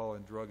alcohol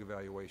and drug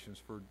evaluations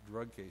for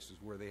drug cases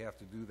where they have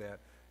to do that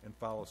and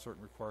follow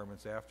certain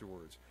requirements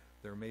afterwards.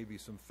 There may be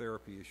some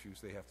therapy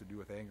issues they have to do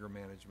with anger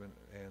management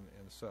and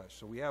such.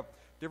 So we have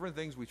different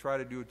things we try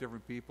to do with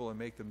different people and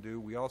make them do.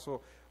 We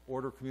also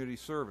order community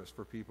service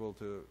for people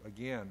to,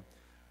 again,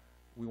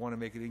 we want to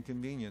make it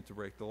inconvenient to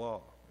break the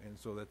law, and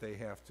so that they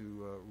have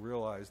to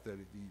realize that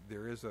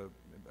there is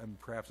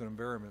perhaps an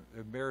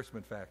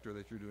embarrassment factor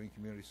that you're doing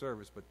community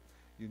service, but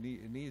it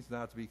needs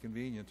not to be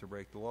convenient to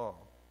break the law.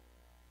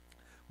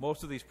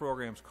 Most of these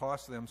programs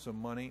cost them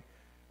some money.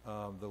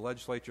 The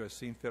legislature has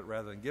seen fit,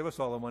 rather than give us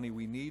all the money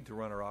we need to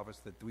run our office,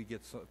 that we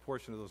get a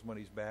portion of those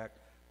monies back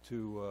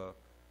to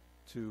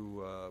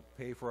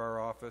pay for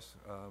our office,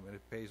 and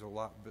it pays a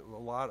lot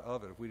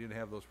of it. If we didn't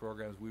have those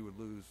programs, we would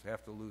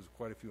have to lose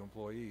quite a few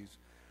employees.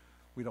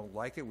 We don't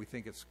like it. We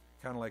think it's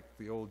kind of like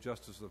the old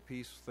Justice of the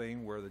Peace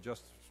thing, where the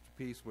Justice of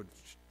the Peace would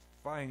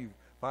fine you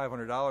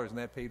 $500 and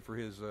that paid for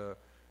his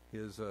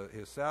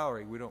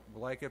salary. We don't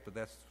like it, but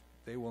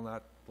they will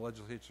not. The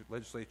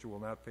legislature will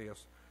not pay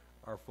us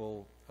our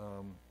full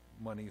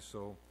money.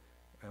 So,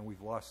 and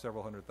we've lost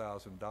several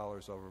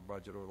 $100,000 of our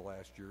budget over the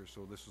last year.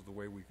 So this is the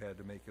way we've had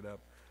to make it up,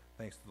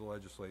 thanks to the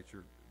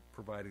legislature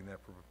providing that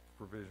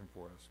provision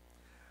for us.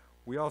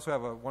 We also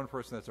have one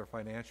person that's our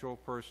financial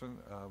person.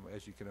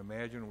 As you can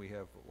imagine, we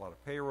have a lot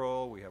of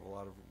payroll. We have a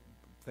lot of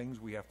things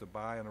we have to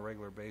buy on a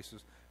regular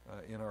basis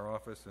in our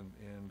office,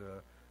 and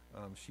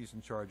she's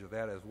in charge of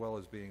that, as well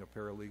as being a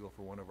paralegal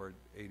for one of our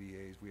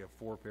ADAs. We have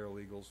 4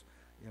 paralegals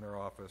in our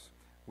office.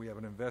 We have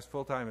an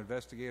full-time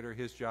investigator.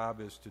 His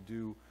job is to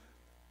do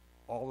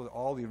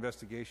all the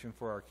investigation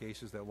for our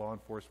cases that law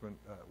enforcement,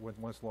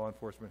 once law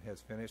enforcement has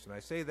finished. And I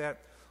say that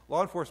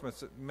law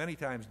enforcement many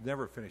times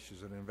never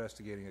finishes in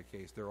investigating a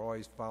case. They're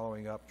always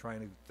following up,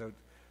 trying to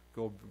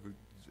go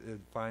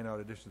find out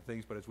additional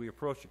things. But as we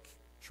approach a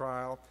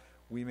trial,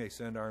 we may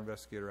send our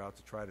investigator out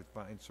to try to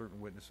find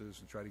certain witnesses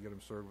and try to get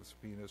them served with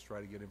subpoenas,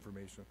 try to get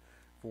information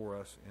for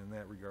us in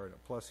that regard.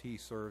 Plus, he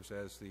serves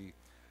as the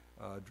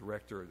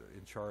director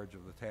in charge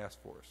of the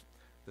task force.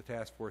 The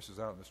task force is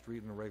out in the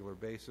street on a regular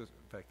basis.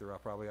 In fact, they're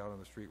probably out on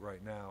the street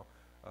right now.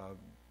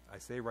 I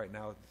say right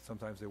now,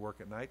 sometimes they work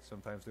at night,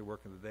 sometimes they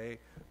work in the day.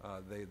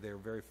 They're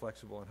very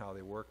flexible in how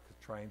they work,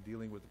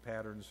 dealing with the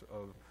patterns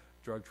of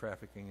drug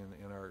trafficking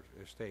in our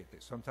state.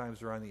 Sometimes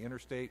they're on the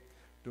interstate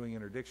doing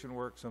interdiction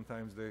work.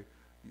 Sometimes they,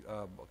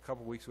 a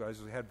couple weeks ago, I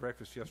had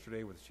breakfast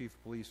yesterday with the chief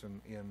of police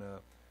in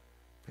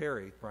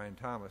Perry, Brian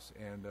Thomas,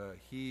 and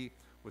he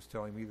was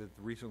telling me that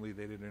recently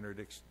they did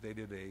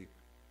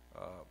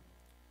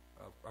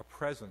a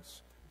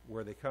presence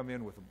where they come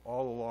in with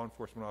all the law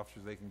enforcement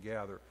officers they can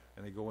gather,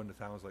 and they go into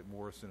towns like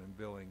Morrison and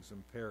Billings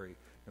and Perry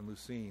and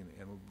Lucene,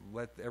 and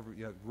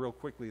real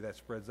quickly that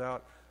spreads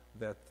out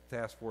that the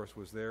task force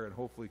was there, and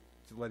hopefully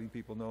letting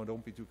people know,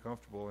 don't be too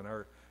comfortable in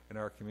our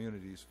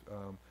communities.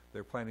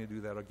 They're planning to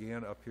do that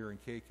again up here in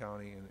Kay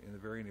County in the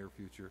very near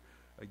future,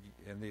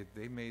 and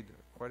they made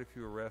quite a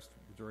few arrests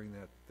during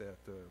that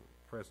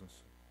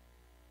presence.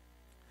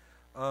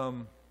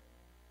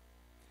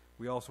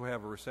 We also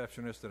have a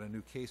receptionist and a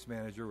new case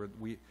manager.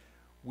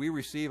 We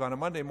receive, on a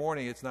Monday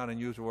morning, it's not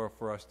unusual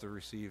for us to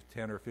receive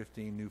 10 or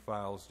 15 new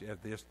files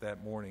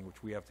that morning,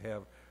 which we have to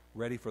have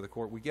ready for the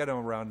court. We get them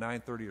around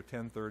 9:30 or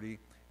 10:30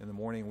 in the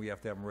morning. We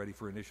have to have them ready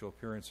for initial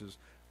appearances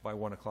by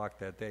 1 o'clock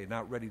that day.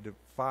 Not ready to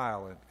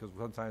file it, because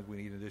sometimes we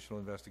need additional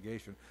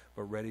investigation,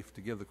 but ready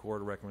to give the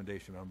court a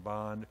recommendation on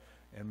bond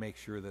and make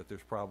sure that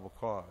there's probable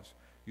cause.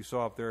 You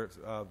saw up there,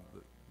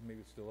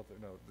 maybe it's still up there,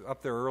 no,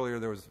 up there earlier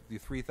there was the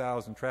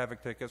 3,000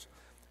 traffic tickets.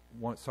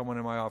 Someone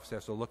in my office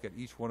has to look at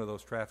each one of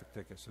those traffic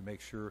tickets and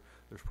make sure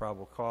there's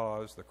probable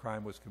cause, the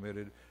crime was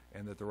committed,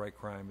 and that the right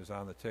crime is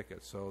on the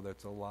ticket. So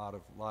that's a lot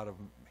of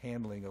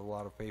handling, a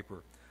lot of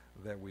paper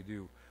that we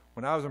do.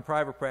 When I was in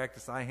private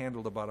practice, I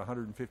handled about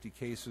 150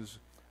 cases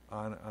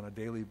on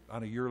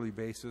a yearly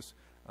basis.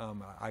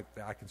 I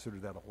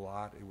considered that a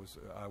lot.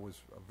 I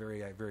was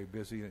very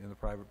busy in the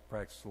private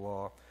practice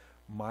law.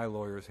 My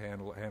lawyers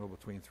handle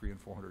between 300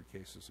 and 400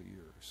 cases a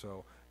year,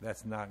 so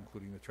that's not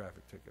including the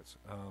traffic tickets.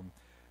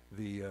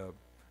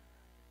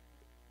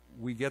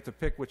 We get to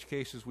pick which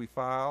cases we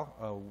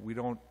file. We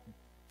don't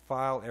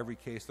file every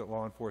case that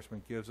law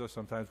enforcement gives us.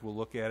 Sometimes we'll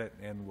look at it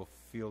and we'll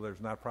feel there's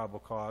not probable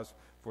cause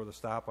for the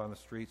stop on the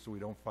street, so we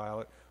don't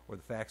file it, or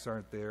the facts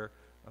aren't there,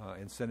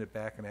 and send it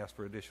back and ask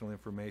for additional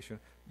information.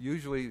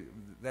 Usually,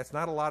 that's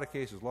not a lot of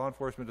cases. Law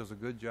enforcement does a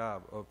good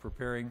job of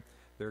preparing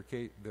their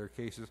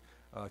cases.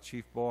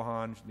 Chief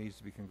Bohan needs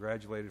to be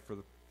congratulated for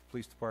the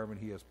police department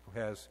he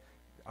has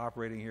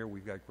operating here.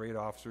 We've got great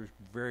officers,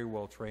 very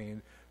well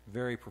trained,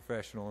 very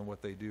professional in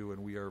what they do,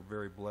 and we are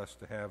very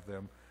blessed to have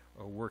them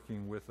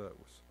working with us.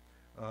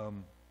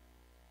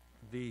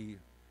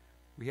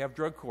 We have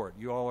drug court.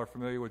 You all are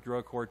familiar with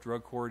drug court.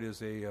 Drug court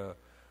is a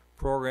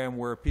program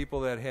where people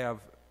that have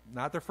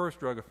not their first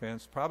drug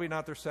offense, probably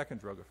not their second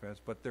drug offense,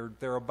 but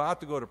they're about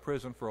to go to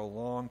prison for a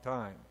long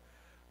time.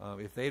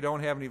 If they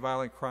don't have any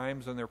violent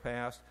crimes in their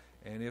past,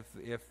 and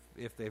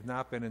if they've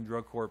not been in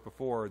drug court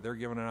before, they're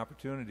given an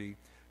opportunity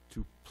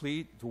to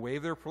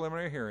waive their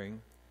preliminary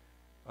hearing,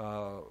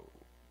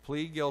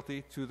 plead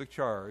guilty to the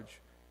charge,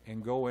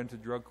 and go into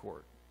drug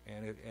court.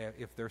 And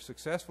if they're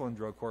successful in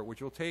drug court,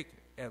 which will take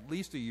at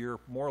least a year,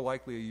 more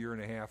likely a year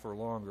and a half or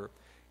longer,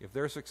 if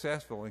they're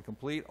successful and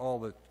complete all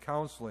the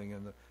counseling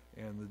and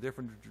the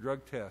different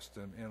drug tests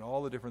and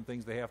all the different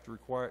things they have to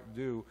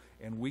do,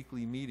 and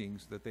weekly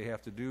meetings that they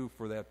have to do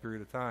for that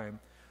period of time,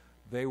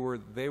 they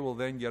will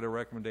then get a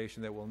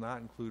recommendation that will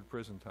not include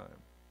prison time.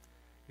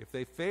 If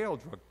they fail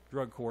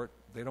drug court,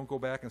 they don't go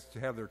back and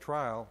have their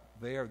trial.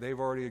 They've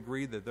already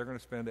agreed that they're going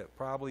to spend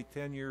probably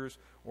 10 years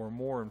or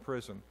more in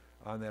prison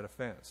on that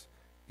offense.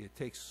 It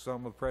takes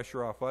some of the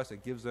pressure off us.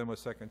 It gives them a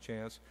second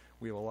chance.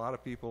 We have a lot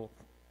of people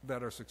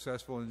that are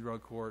successful in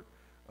drug court.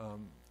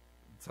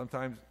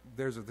 Sometimes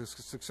the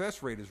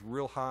success rate is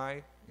real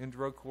high in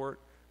drug court,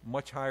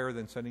 much higher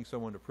than sending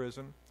someone to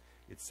prison.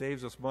 It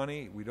saves us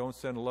money. We don't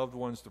send loved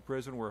ones to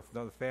prison where if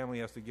another family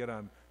has to get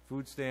on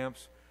food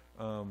stamps.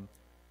 But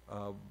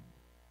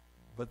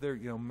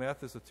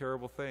meth is a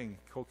terrible thing.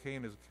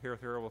 Cocaine is a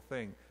terrible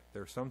thing.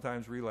 There are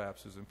sometimes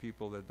relapses in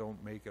people that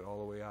don't make it all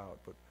the way out.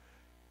 But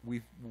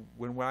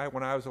when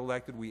I was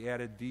elected, we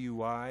added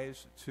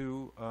DUIs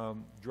to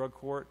drug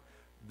court.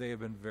 They have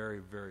been very,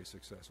 very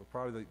successful.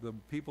 Probably the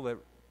people that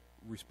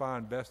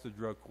respond best to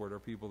drug court are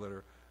people that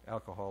are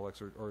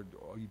alcoholics or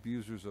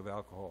abusers of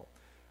alcohol.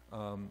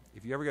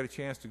 If you ever get a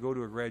chance to go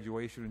to a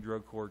graduation in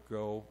drug court,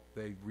 go.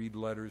 They read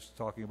letters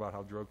talking about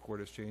how drug court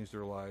has changed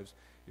their lives.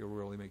 It'll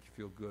really make you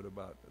feel good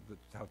about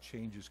how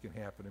changes can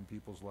happen in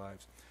people's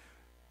lives.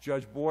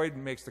 Judge Boyd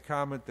makes the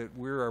comment that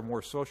we are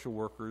more social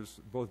workers,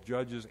 both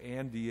judges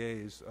and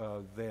DAs,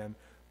 than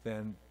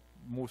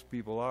most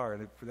people are,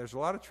 and there's a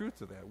lot of truth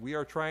to that. We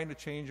are trying to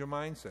change a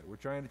mindset. We're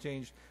trying to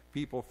change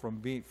people from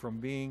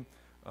being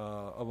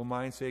of a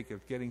mindset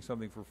of getting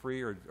something for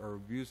free or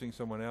abusing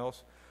someone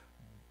else.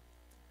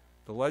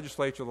 The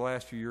legislature the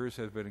last few years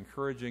has been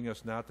encouraging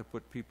us not to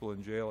put people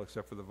in jail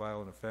except for the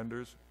violent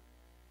offenders.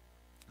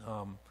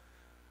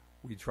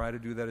 We try to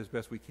do that as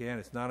best we can.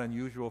 It's not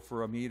unusual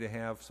for me to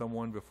have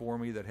someone before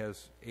me that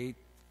has 8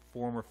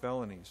 former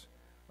felonies.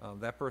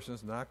 That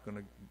person's not going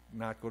to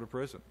not go to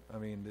prison. I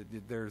mean,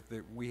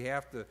 we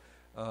have to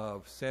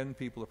send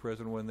people to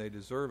prison when they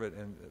deserve it.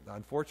 And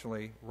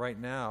unfortunately, right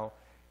now,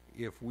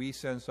 if we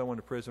send someone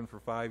to prison for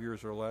 5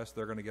 years or less,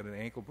 they're going to get an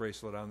ankle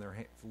bracelet on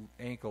their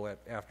ankle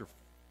after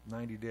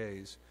 90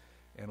 days,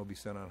 and will be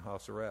sent on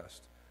house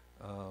arrest.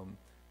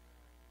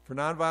 For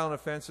nonviolent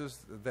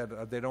offenses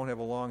that they don't have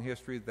a long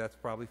history, that's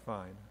probably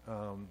fine,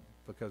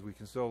 because we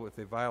can still, if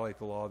they violate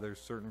the law,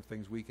 there's certain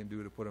things we can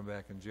do to put them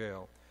back in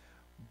jail.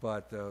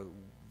 But the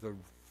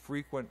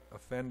frequent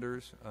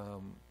offenders,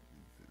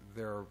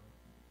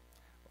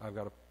 I've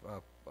got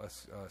a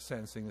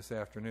sentencing this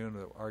afternoon,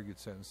 an argued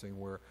sentencing,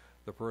 where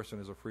the person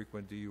is a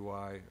frequent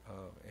DUI,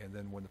 and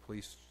then when the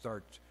police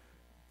start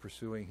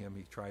pursuing him,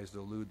 he tries to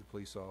elude the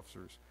police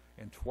officers.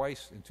 And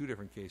twice, in 2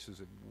 different cases,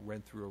 it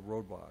went through a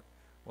roadblock.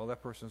 Well,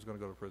 that person is going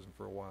to go to prison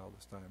for a while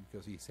this time,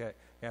 because he's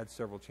had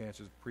several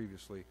chances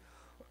previously.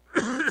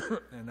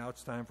 And now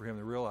it's time for him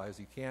to realize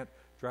he can't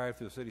drive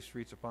through the city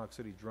streets of Ponca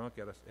City drunk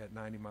at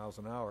 90 miles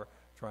an hour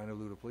trying to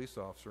elude a police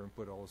officer and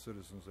put all the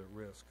citizens at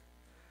risk.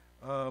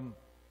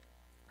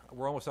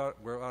 We're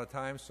out of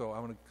time, so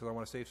because I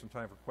want to save some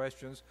time for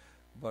questions.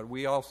 But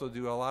we also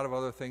do a lot of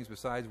other things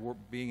besides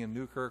being in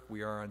Newkirk.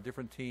 We are on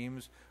different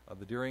teams of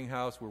the Deering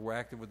House. We're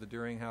active with the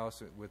Deering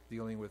House with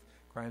dealing with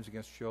crimes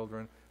against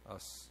children.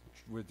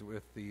 With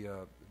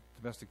the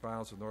domestic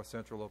violence of North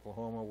Central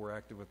Oklahoma, we're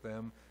active with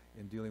them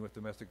in dealing with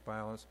domestic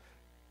violence.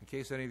 In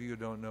case any of you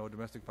don't know,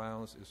 domestic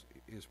violence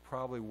is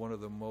probably one of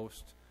the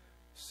most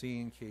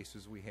seen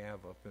cases we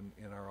have up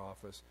in our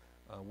office.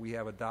 We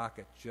have a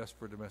docket just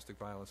for domestic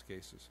violence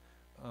cases.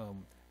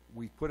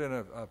 We put in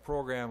a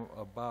program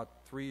about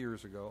 3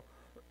 years ago.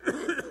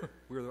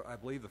 We were, I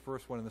believe, the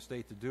first one in the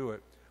state to do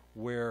it,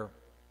 where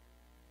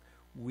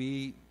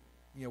we,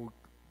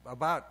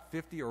 about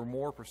 50 or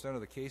more %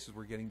 of the cases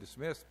were getting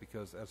dismissed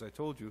because, as I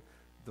told you,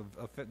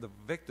 the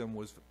victim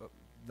was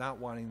not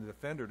wanting the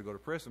offender to go to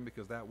prison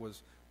because that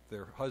was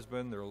their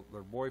husband,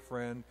 their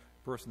boyfriend,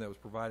 person that was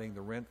providing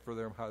the rent for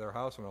their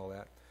house and all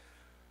that.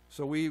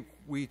 So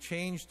we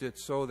changed it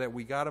so that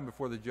we got them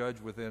before the judge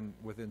within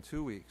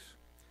 2 weeks.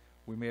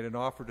 We made an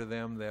offer to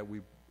them that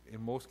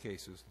in most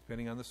cases,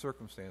 depending on the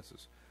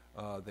circumstances,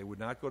 they would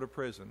not go to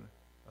prison,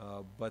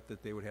 but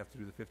that they would have to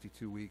do the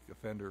 52-week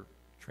offender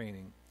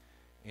training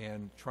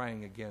and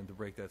trying again to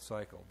break that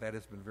cycle. That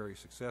has been very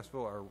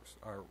successful.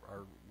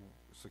 Our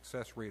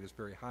success rate is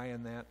very high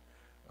in that,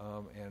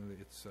 and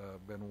it's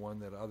been one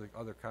that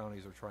other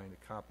counties are trying to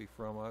copy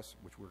from us,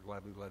 which we're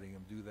gladly letting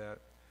them do that.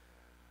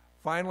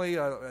 Finally,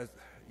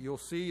 you'll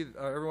see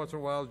every once in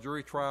a while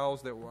jury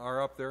trials that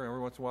are up there, and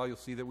every once in a while you'll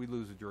see that we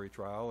lose a jury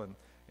trial,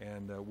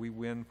 and we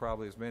win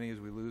probably as many as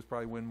we lose,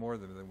 probably win more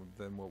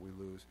than what we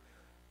lose.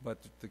 But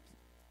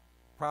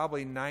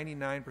probably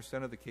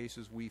 99% of the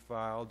cases we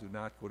file do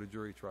not go to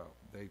jury trial.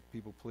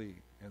 People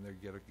plead, and they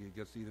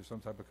get either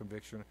some type of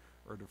conviction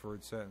or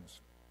deferred sentence.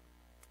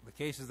 The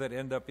cases that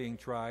end up being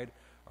tried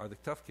are the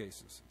tough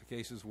cases, the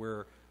cases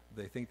where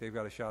they think they've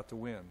got a shot to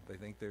win. They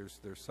think there's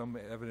some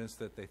evidence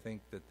that they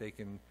think that they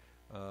can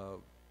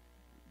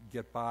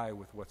get by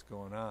with what's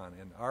going on.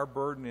 And our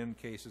burden in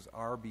cases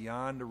are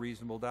beyond a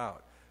reasonable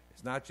doubt.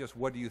 It's not just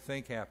what do you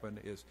think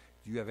happened, is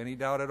do you have any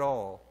doubt at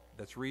all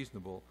that's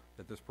reasonable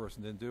that this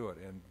person didn't do it?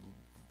 And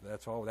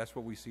that's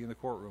what we see in the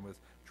courtroom, is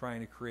trying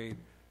to create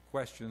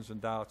questions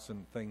and doubts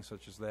and things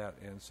such as that.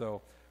 And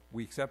so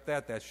we accept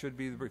that. That should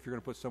be, if you're going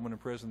to put someone in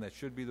prison, that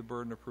should be the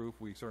burden of proof.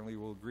 We certainly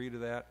will agree to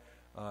that.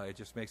 It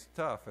just makes it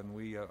tough, and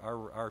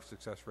our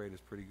success rate is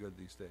pretty good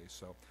these days.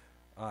 So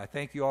I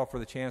thank you all for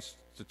the chance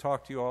to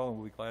talk to you all, and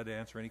we'll be glad to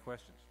answer any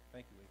questions.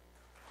 Thank you, Lee.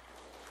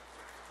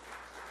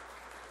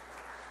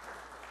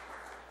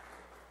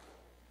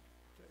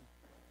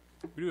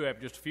 We do have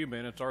just a few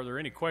minutes. Are there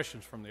any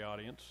questions from the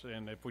audience?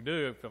 And if we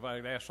do, if I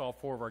could ask all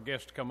 4 of our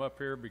guests to come up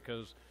here,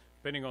 because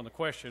depending on the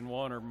question,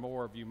 1 or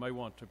more of you may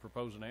want to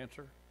propose an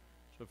answer.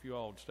 So if you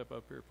all would step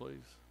up here, please.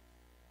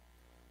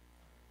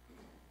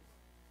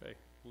 Okay,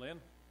 Lynn?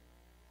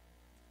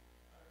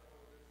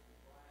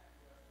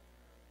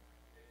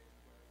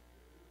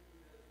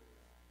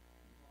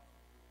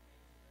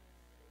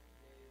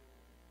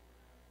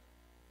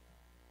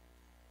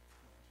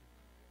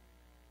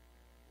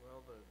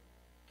 Well,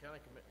 the county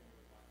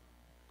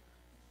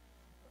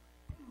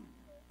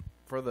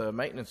for the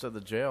maintenance of the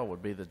jail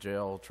would be the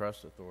jail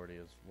trust authority,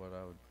 is what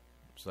I would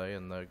say,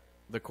 and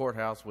the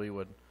courthouse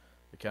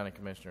the county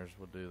commissioners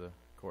would do the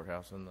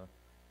courthouse and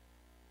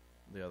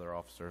the other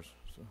officers.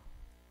 So. In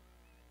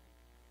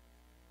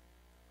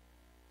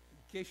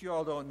case you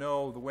all don't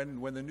know,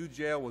 when the new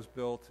jail was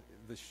built,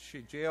 the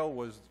jail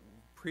was,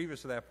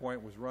 previous to that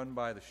point, was run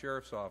by the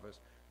sheriff's office.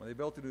 When they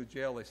built the new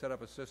jail, they set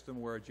up a system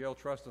where a jail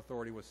trust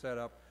authority was set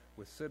up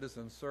with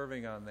citizens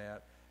serving on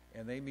that,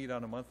 and they meet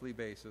on a monthly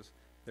basis.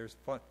 There's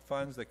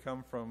funds that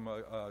come from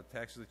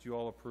taxes that you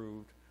all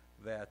approved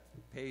that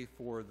pay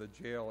for the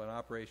jail and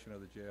operation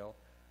of the jail.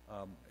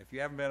 If you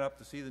haven't been up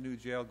to see the new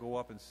jail, go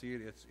up and see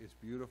it. It's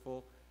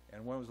beautiful,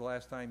 And when was the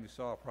last time you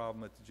saw a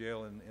problem at the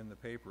jail in the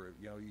paper?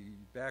 You know,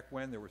 back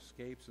when there were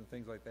escapes and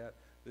things like that,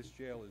 this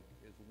jail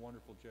is a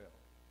wonderful jail.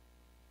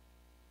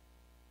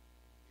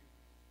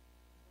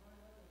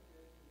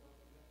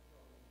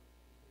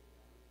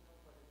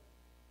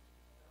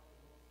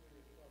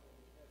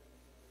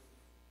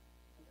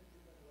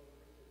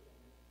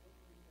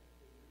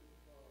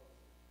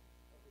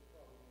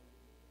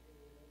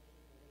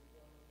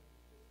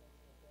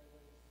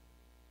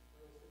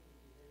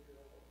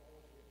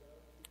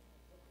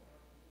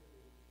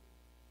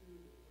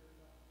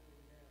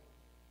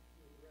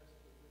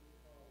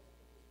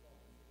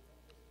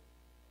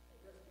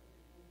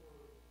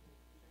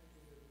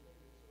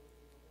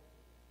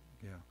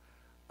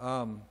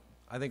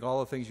 I think all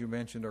the things you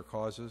mentioned are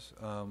causes.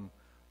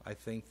 I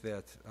think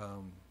that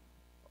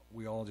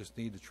we all just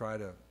need to try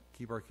to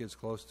keep our kids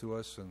close to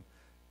us and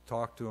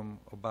talk to them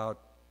about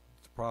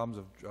the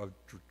problems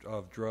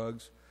of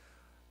drugs.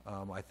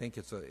 I think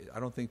I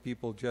don't think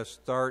people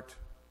just start.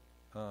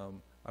 I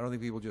don't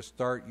think people just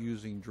start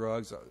using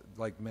drugs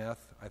like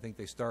meth. I think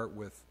they start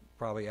with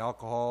probably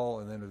alcohol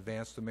and then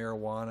advance to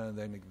marijuana and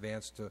then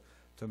advance to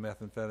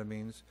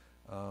methamphetamines.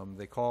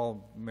 They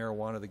call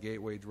marijuana the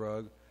gateway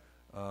drug.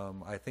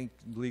 I think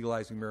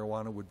legalizing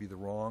marijuana would be the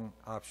wrong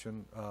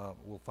option.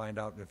 We'll find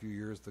out in a few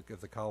years if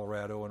the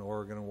Colorado and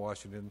Oregon and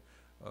Washington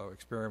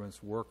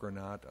experiments work or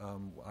not.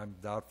 I'm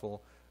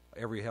doubtful.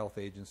 Every health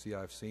agency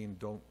I've seen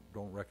don't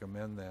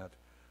recommend that.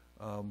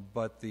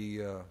 But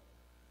the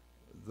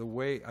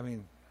way, I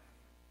mean,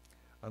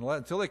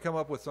 until they come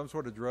up with some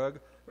sort of drug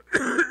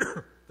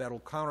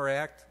that'll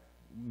counteract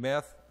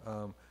meth,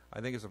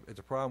 I think it's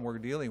a problem we're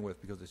dealing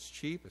with because it's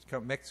cheap.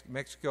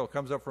 Mexico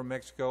comes up from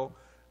Mexico.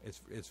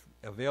 It's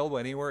available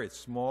anywhere. It's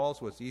small,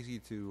 so it's easy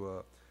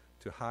to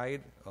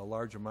hide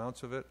large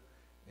amounts of it.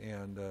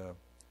 And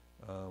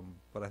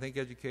but I think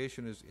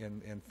education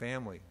and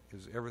family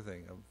is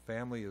everything.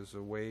 Family is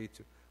a way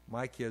to.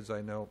 My kids,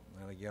 I know,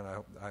 and again,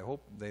 I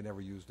hope they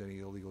never used any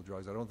illegal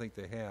drugs. I don't think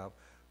they have,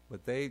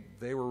 but they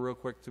were real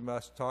quick to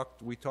us.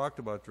 We talked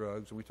about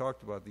drugs, and we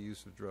talked about the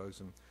use of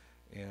drugs,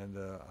 and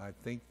I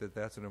think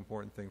that's an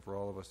important thing for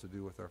all of us to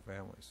do with our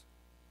families.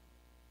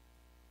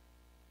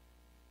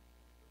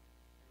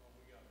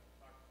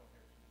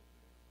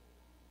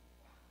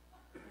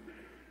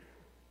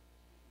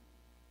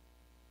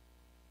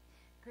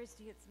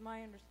 Christy, it's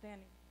my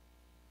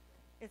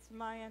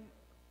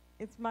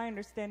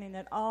understanding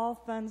that all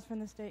funds from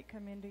the state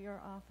come into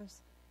your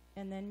office,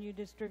 and then you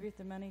distribute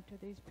the money to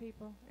these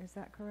people. Is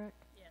that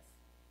correct? Yes.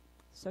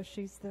 So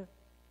she's the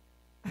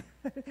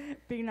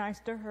be nice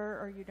to her,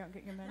 or you don't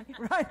get your money.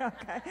 Right?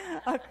 Okay.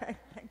 Okay.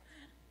 Thanks.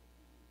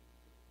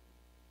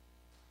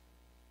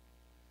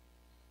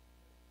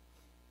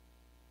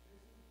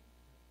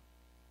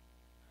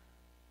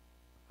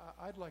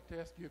 I'd like to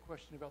ask you a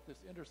question about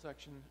this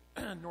intersection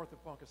north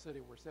of Ponca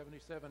City where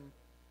 77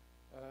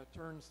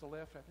 turns to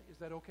left. I think, is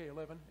that okay,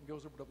 11, and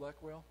goes over to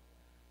Blackwell?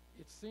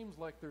 It seems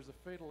like there's a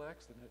fatal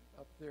accident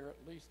up there at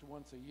least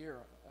once a year.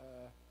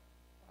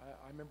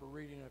 I remember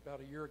reading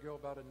about a year ago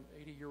about an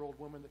 80-year-old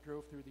woman that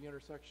drove through the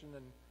intersection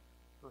and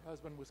her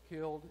husband was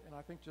killed. And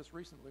I think just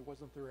recently,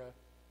 wasn't there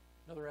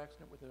another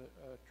accident with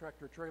a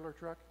tractor-trailer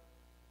truck?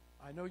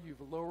 I know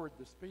you've lowered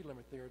the speed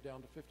limit there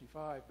down to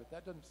 55, but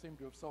that doesn't seem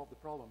to have solved the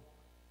problem.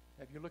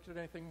 Have you looked at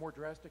anything more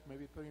drastic,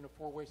 maybe putting a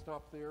four-way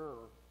stop there?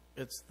 Or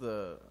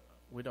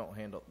We don't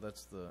handle,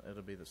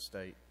 it'll be the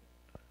state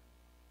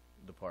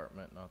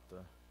department, not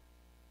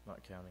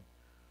county.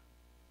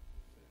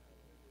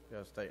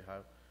 Yeah, state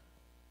highway.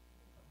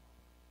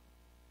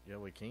 Yeah,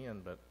 we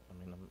can, but I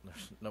mean,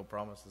 there's no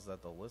promises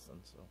that they'll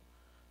listen, so.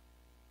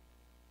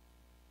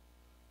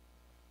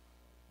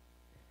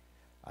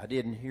 I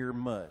didn't hear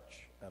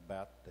much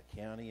about the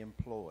county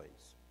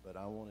employees, but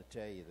I want to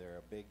tell you they're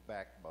a big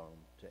backbone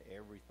to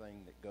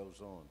everything that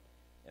goes on.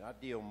 And I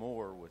deal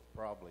more with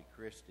probably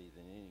Christy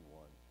than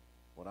anyone.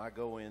 When I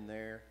go in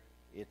there,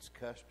 it's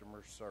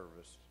customer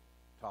service,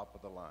 top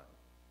of the line.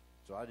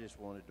 So I just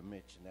wanted to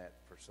mention that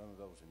for some of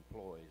those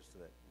employees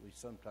that we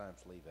sometimes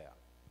leave out.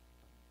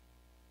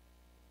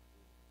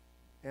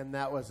 And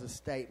that was a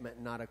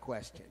statement, not a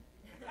question.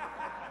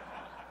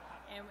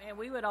 And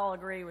we would all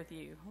agree with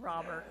you,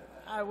 Robert.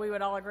 We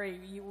would all agree.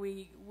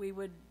 We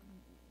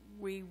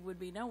would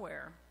be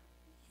nowhere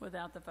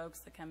without the folks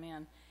that come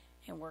in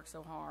and work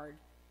so hard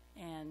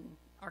and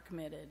are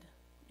committed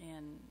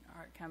and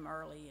come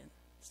early and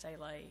stay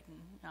late. And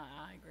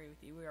I agree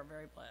with you. We are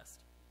very blessed.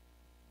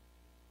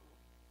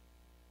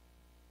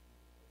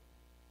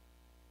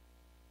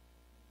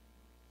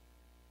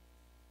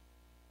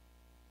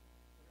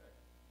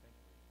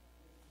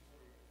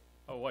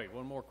 Oh, wait,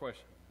 one more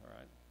question. All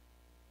right.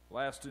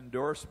 Last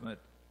endorsement.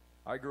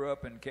 I grew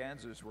up in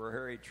Kansas where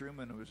Harry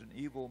Truman was an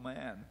evil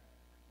man.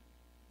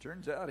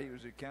 Turns out he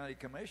was a county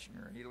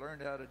commissioner. He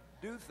learned how to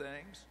do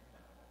things.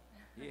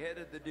 He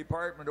headed the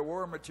Department of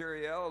War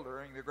Materiel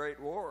during the Great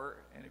War,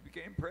 and he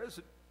became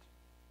president.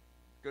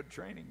 Good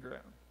training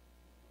ground.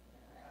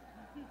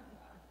 I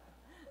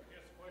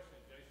guess the question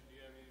is, Jason, do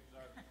you have any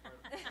desire to be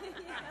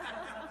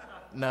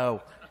president?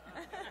 No.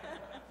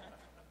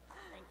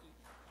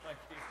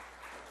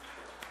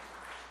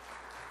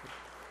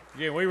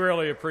 Again, we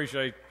really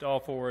appreciate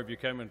all four of you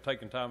coming and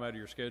taking time out of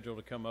your schedule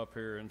to come up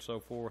here and so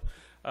forth.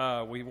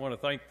 We want to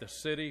thank the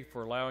city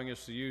for allowing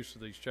us the use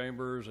of these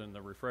chambers and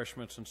the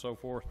refreshments and so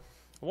forth.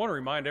 I want to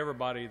remind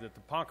everybody that the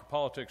Ponca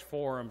Politics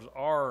Forums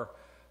are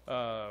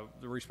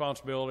the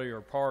responsibility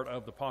or part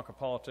of the Ponca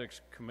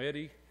Politics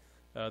Committee.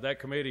 That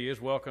committee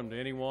is welcome to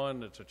anyone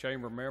that's a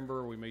chamber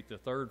member. We meet the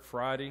third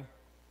Friday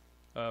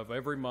of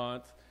every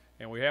month,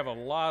 and we have a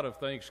lot of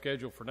things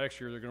scheduled for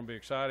next year. They're going to be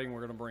exciting.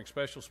 We're going to bring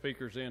special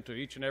speakers into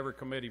each and every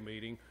committee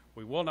meeting.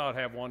 We will not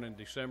have one in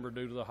December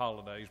due to the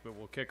holidays, but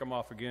we'll kick them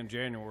off again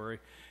January.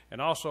 And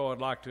also, I'd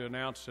like to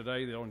announce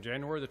today that on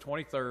January the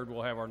 23rd,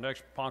 we'll have our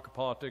next Ponca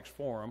Politics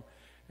Forum,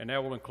 and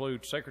that will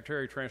include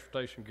Secretary of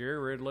Transportation Gary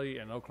Ridley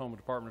and Oklahoma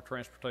Department of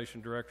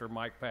Transportation Director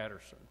Mike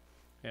Patterson.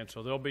 And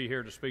so they'll be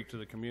here to speak to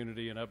the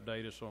community and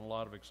update us on a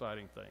lot of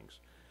exciting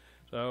things.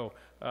 So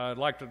I'd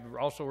like to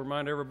also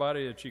remind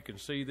everybody that you can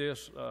see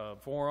this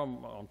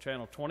forum on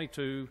Channel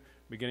 22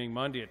 beginning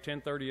Monday at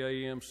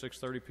 10:30 a.m.,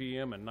 6:30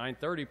 p.m., and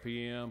 9:30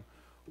 p.m.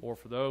 Or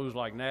for those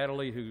like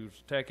Natalie,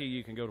 who's techie,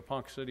 you can go to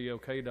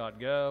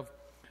poncacityoK.gov.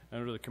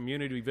 Under the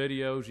community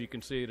videos, you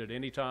can see it at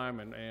any time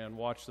and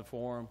watch the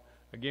forum.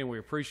 Again, we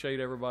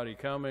appreciate everybody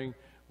coming.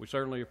 We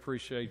certainly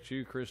appreciate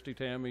you, Christy,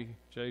 Tammy,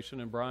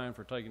 Jason, and Brian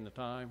for taking the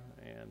time.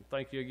 And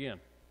thank you again.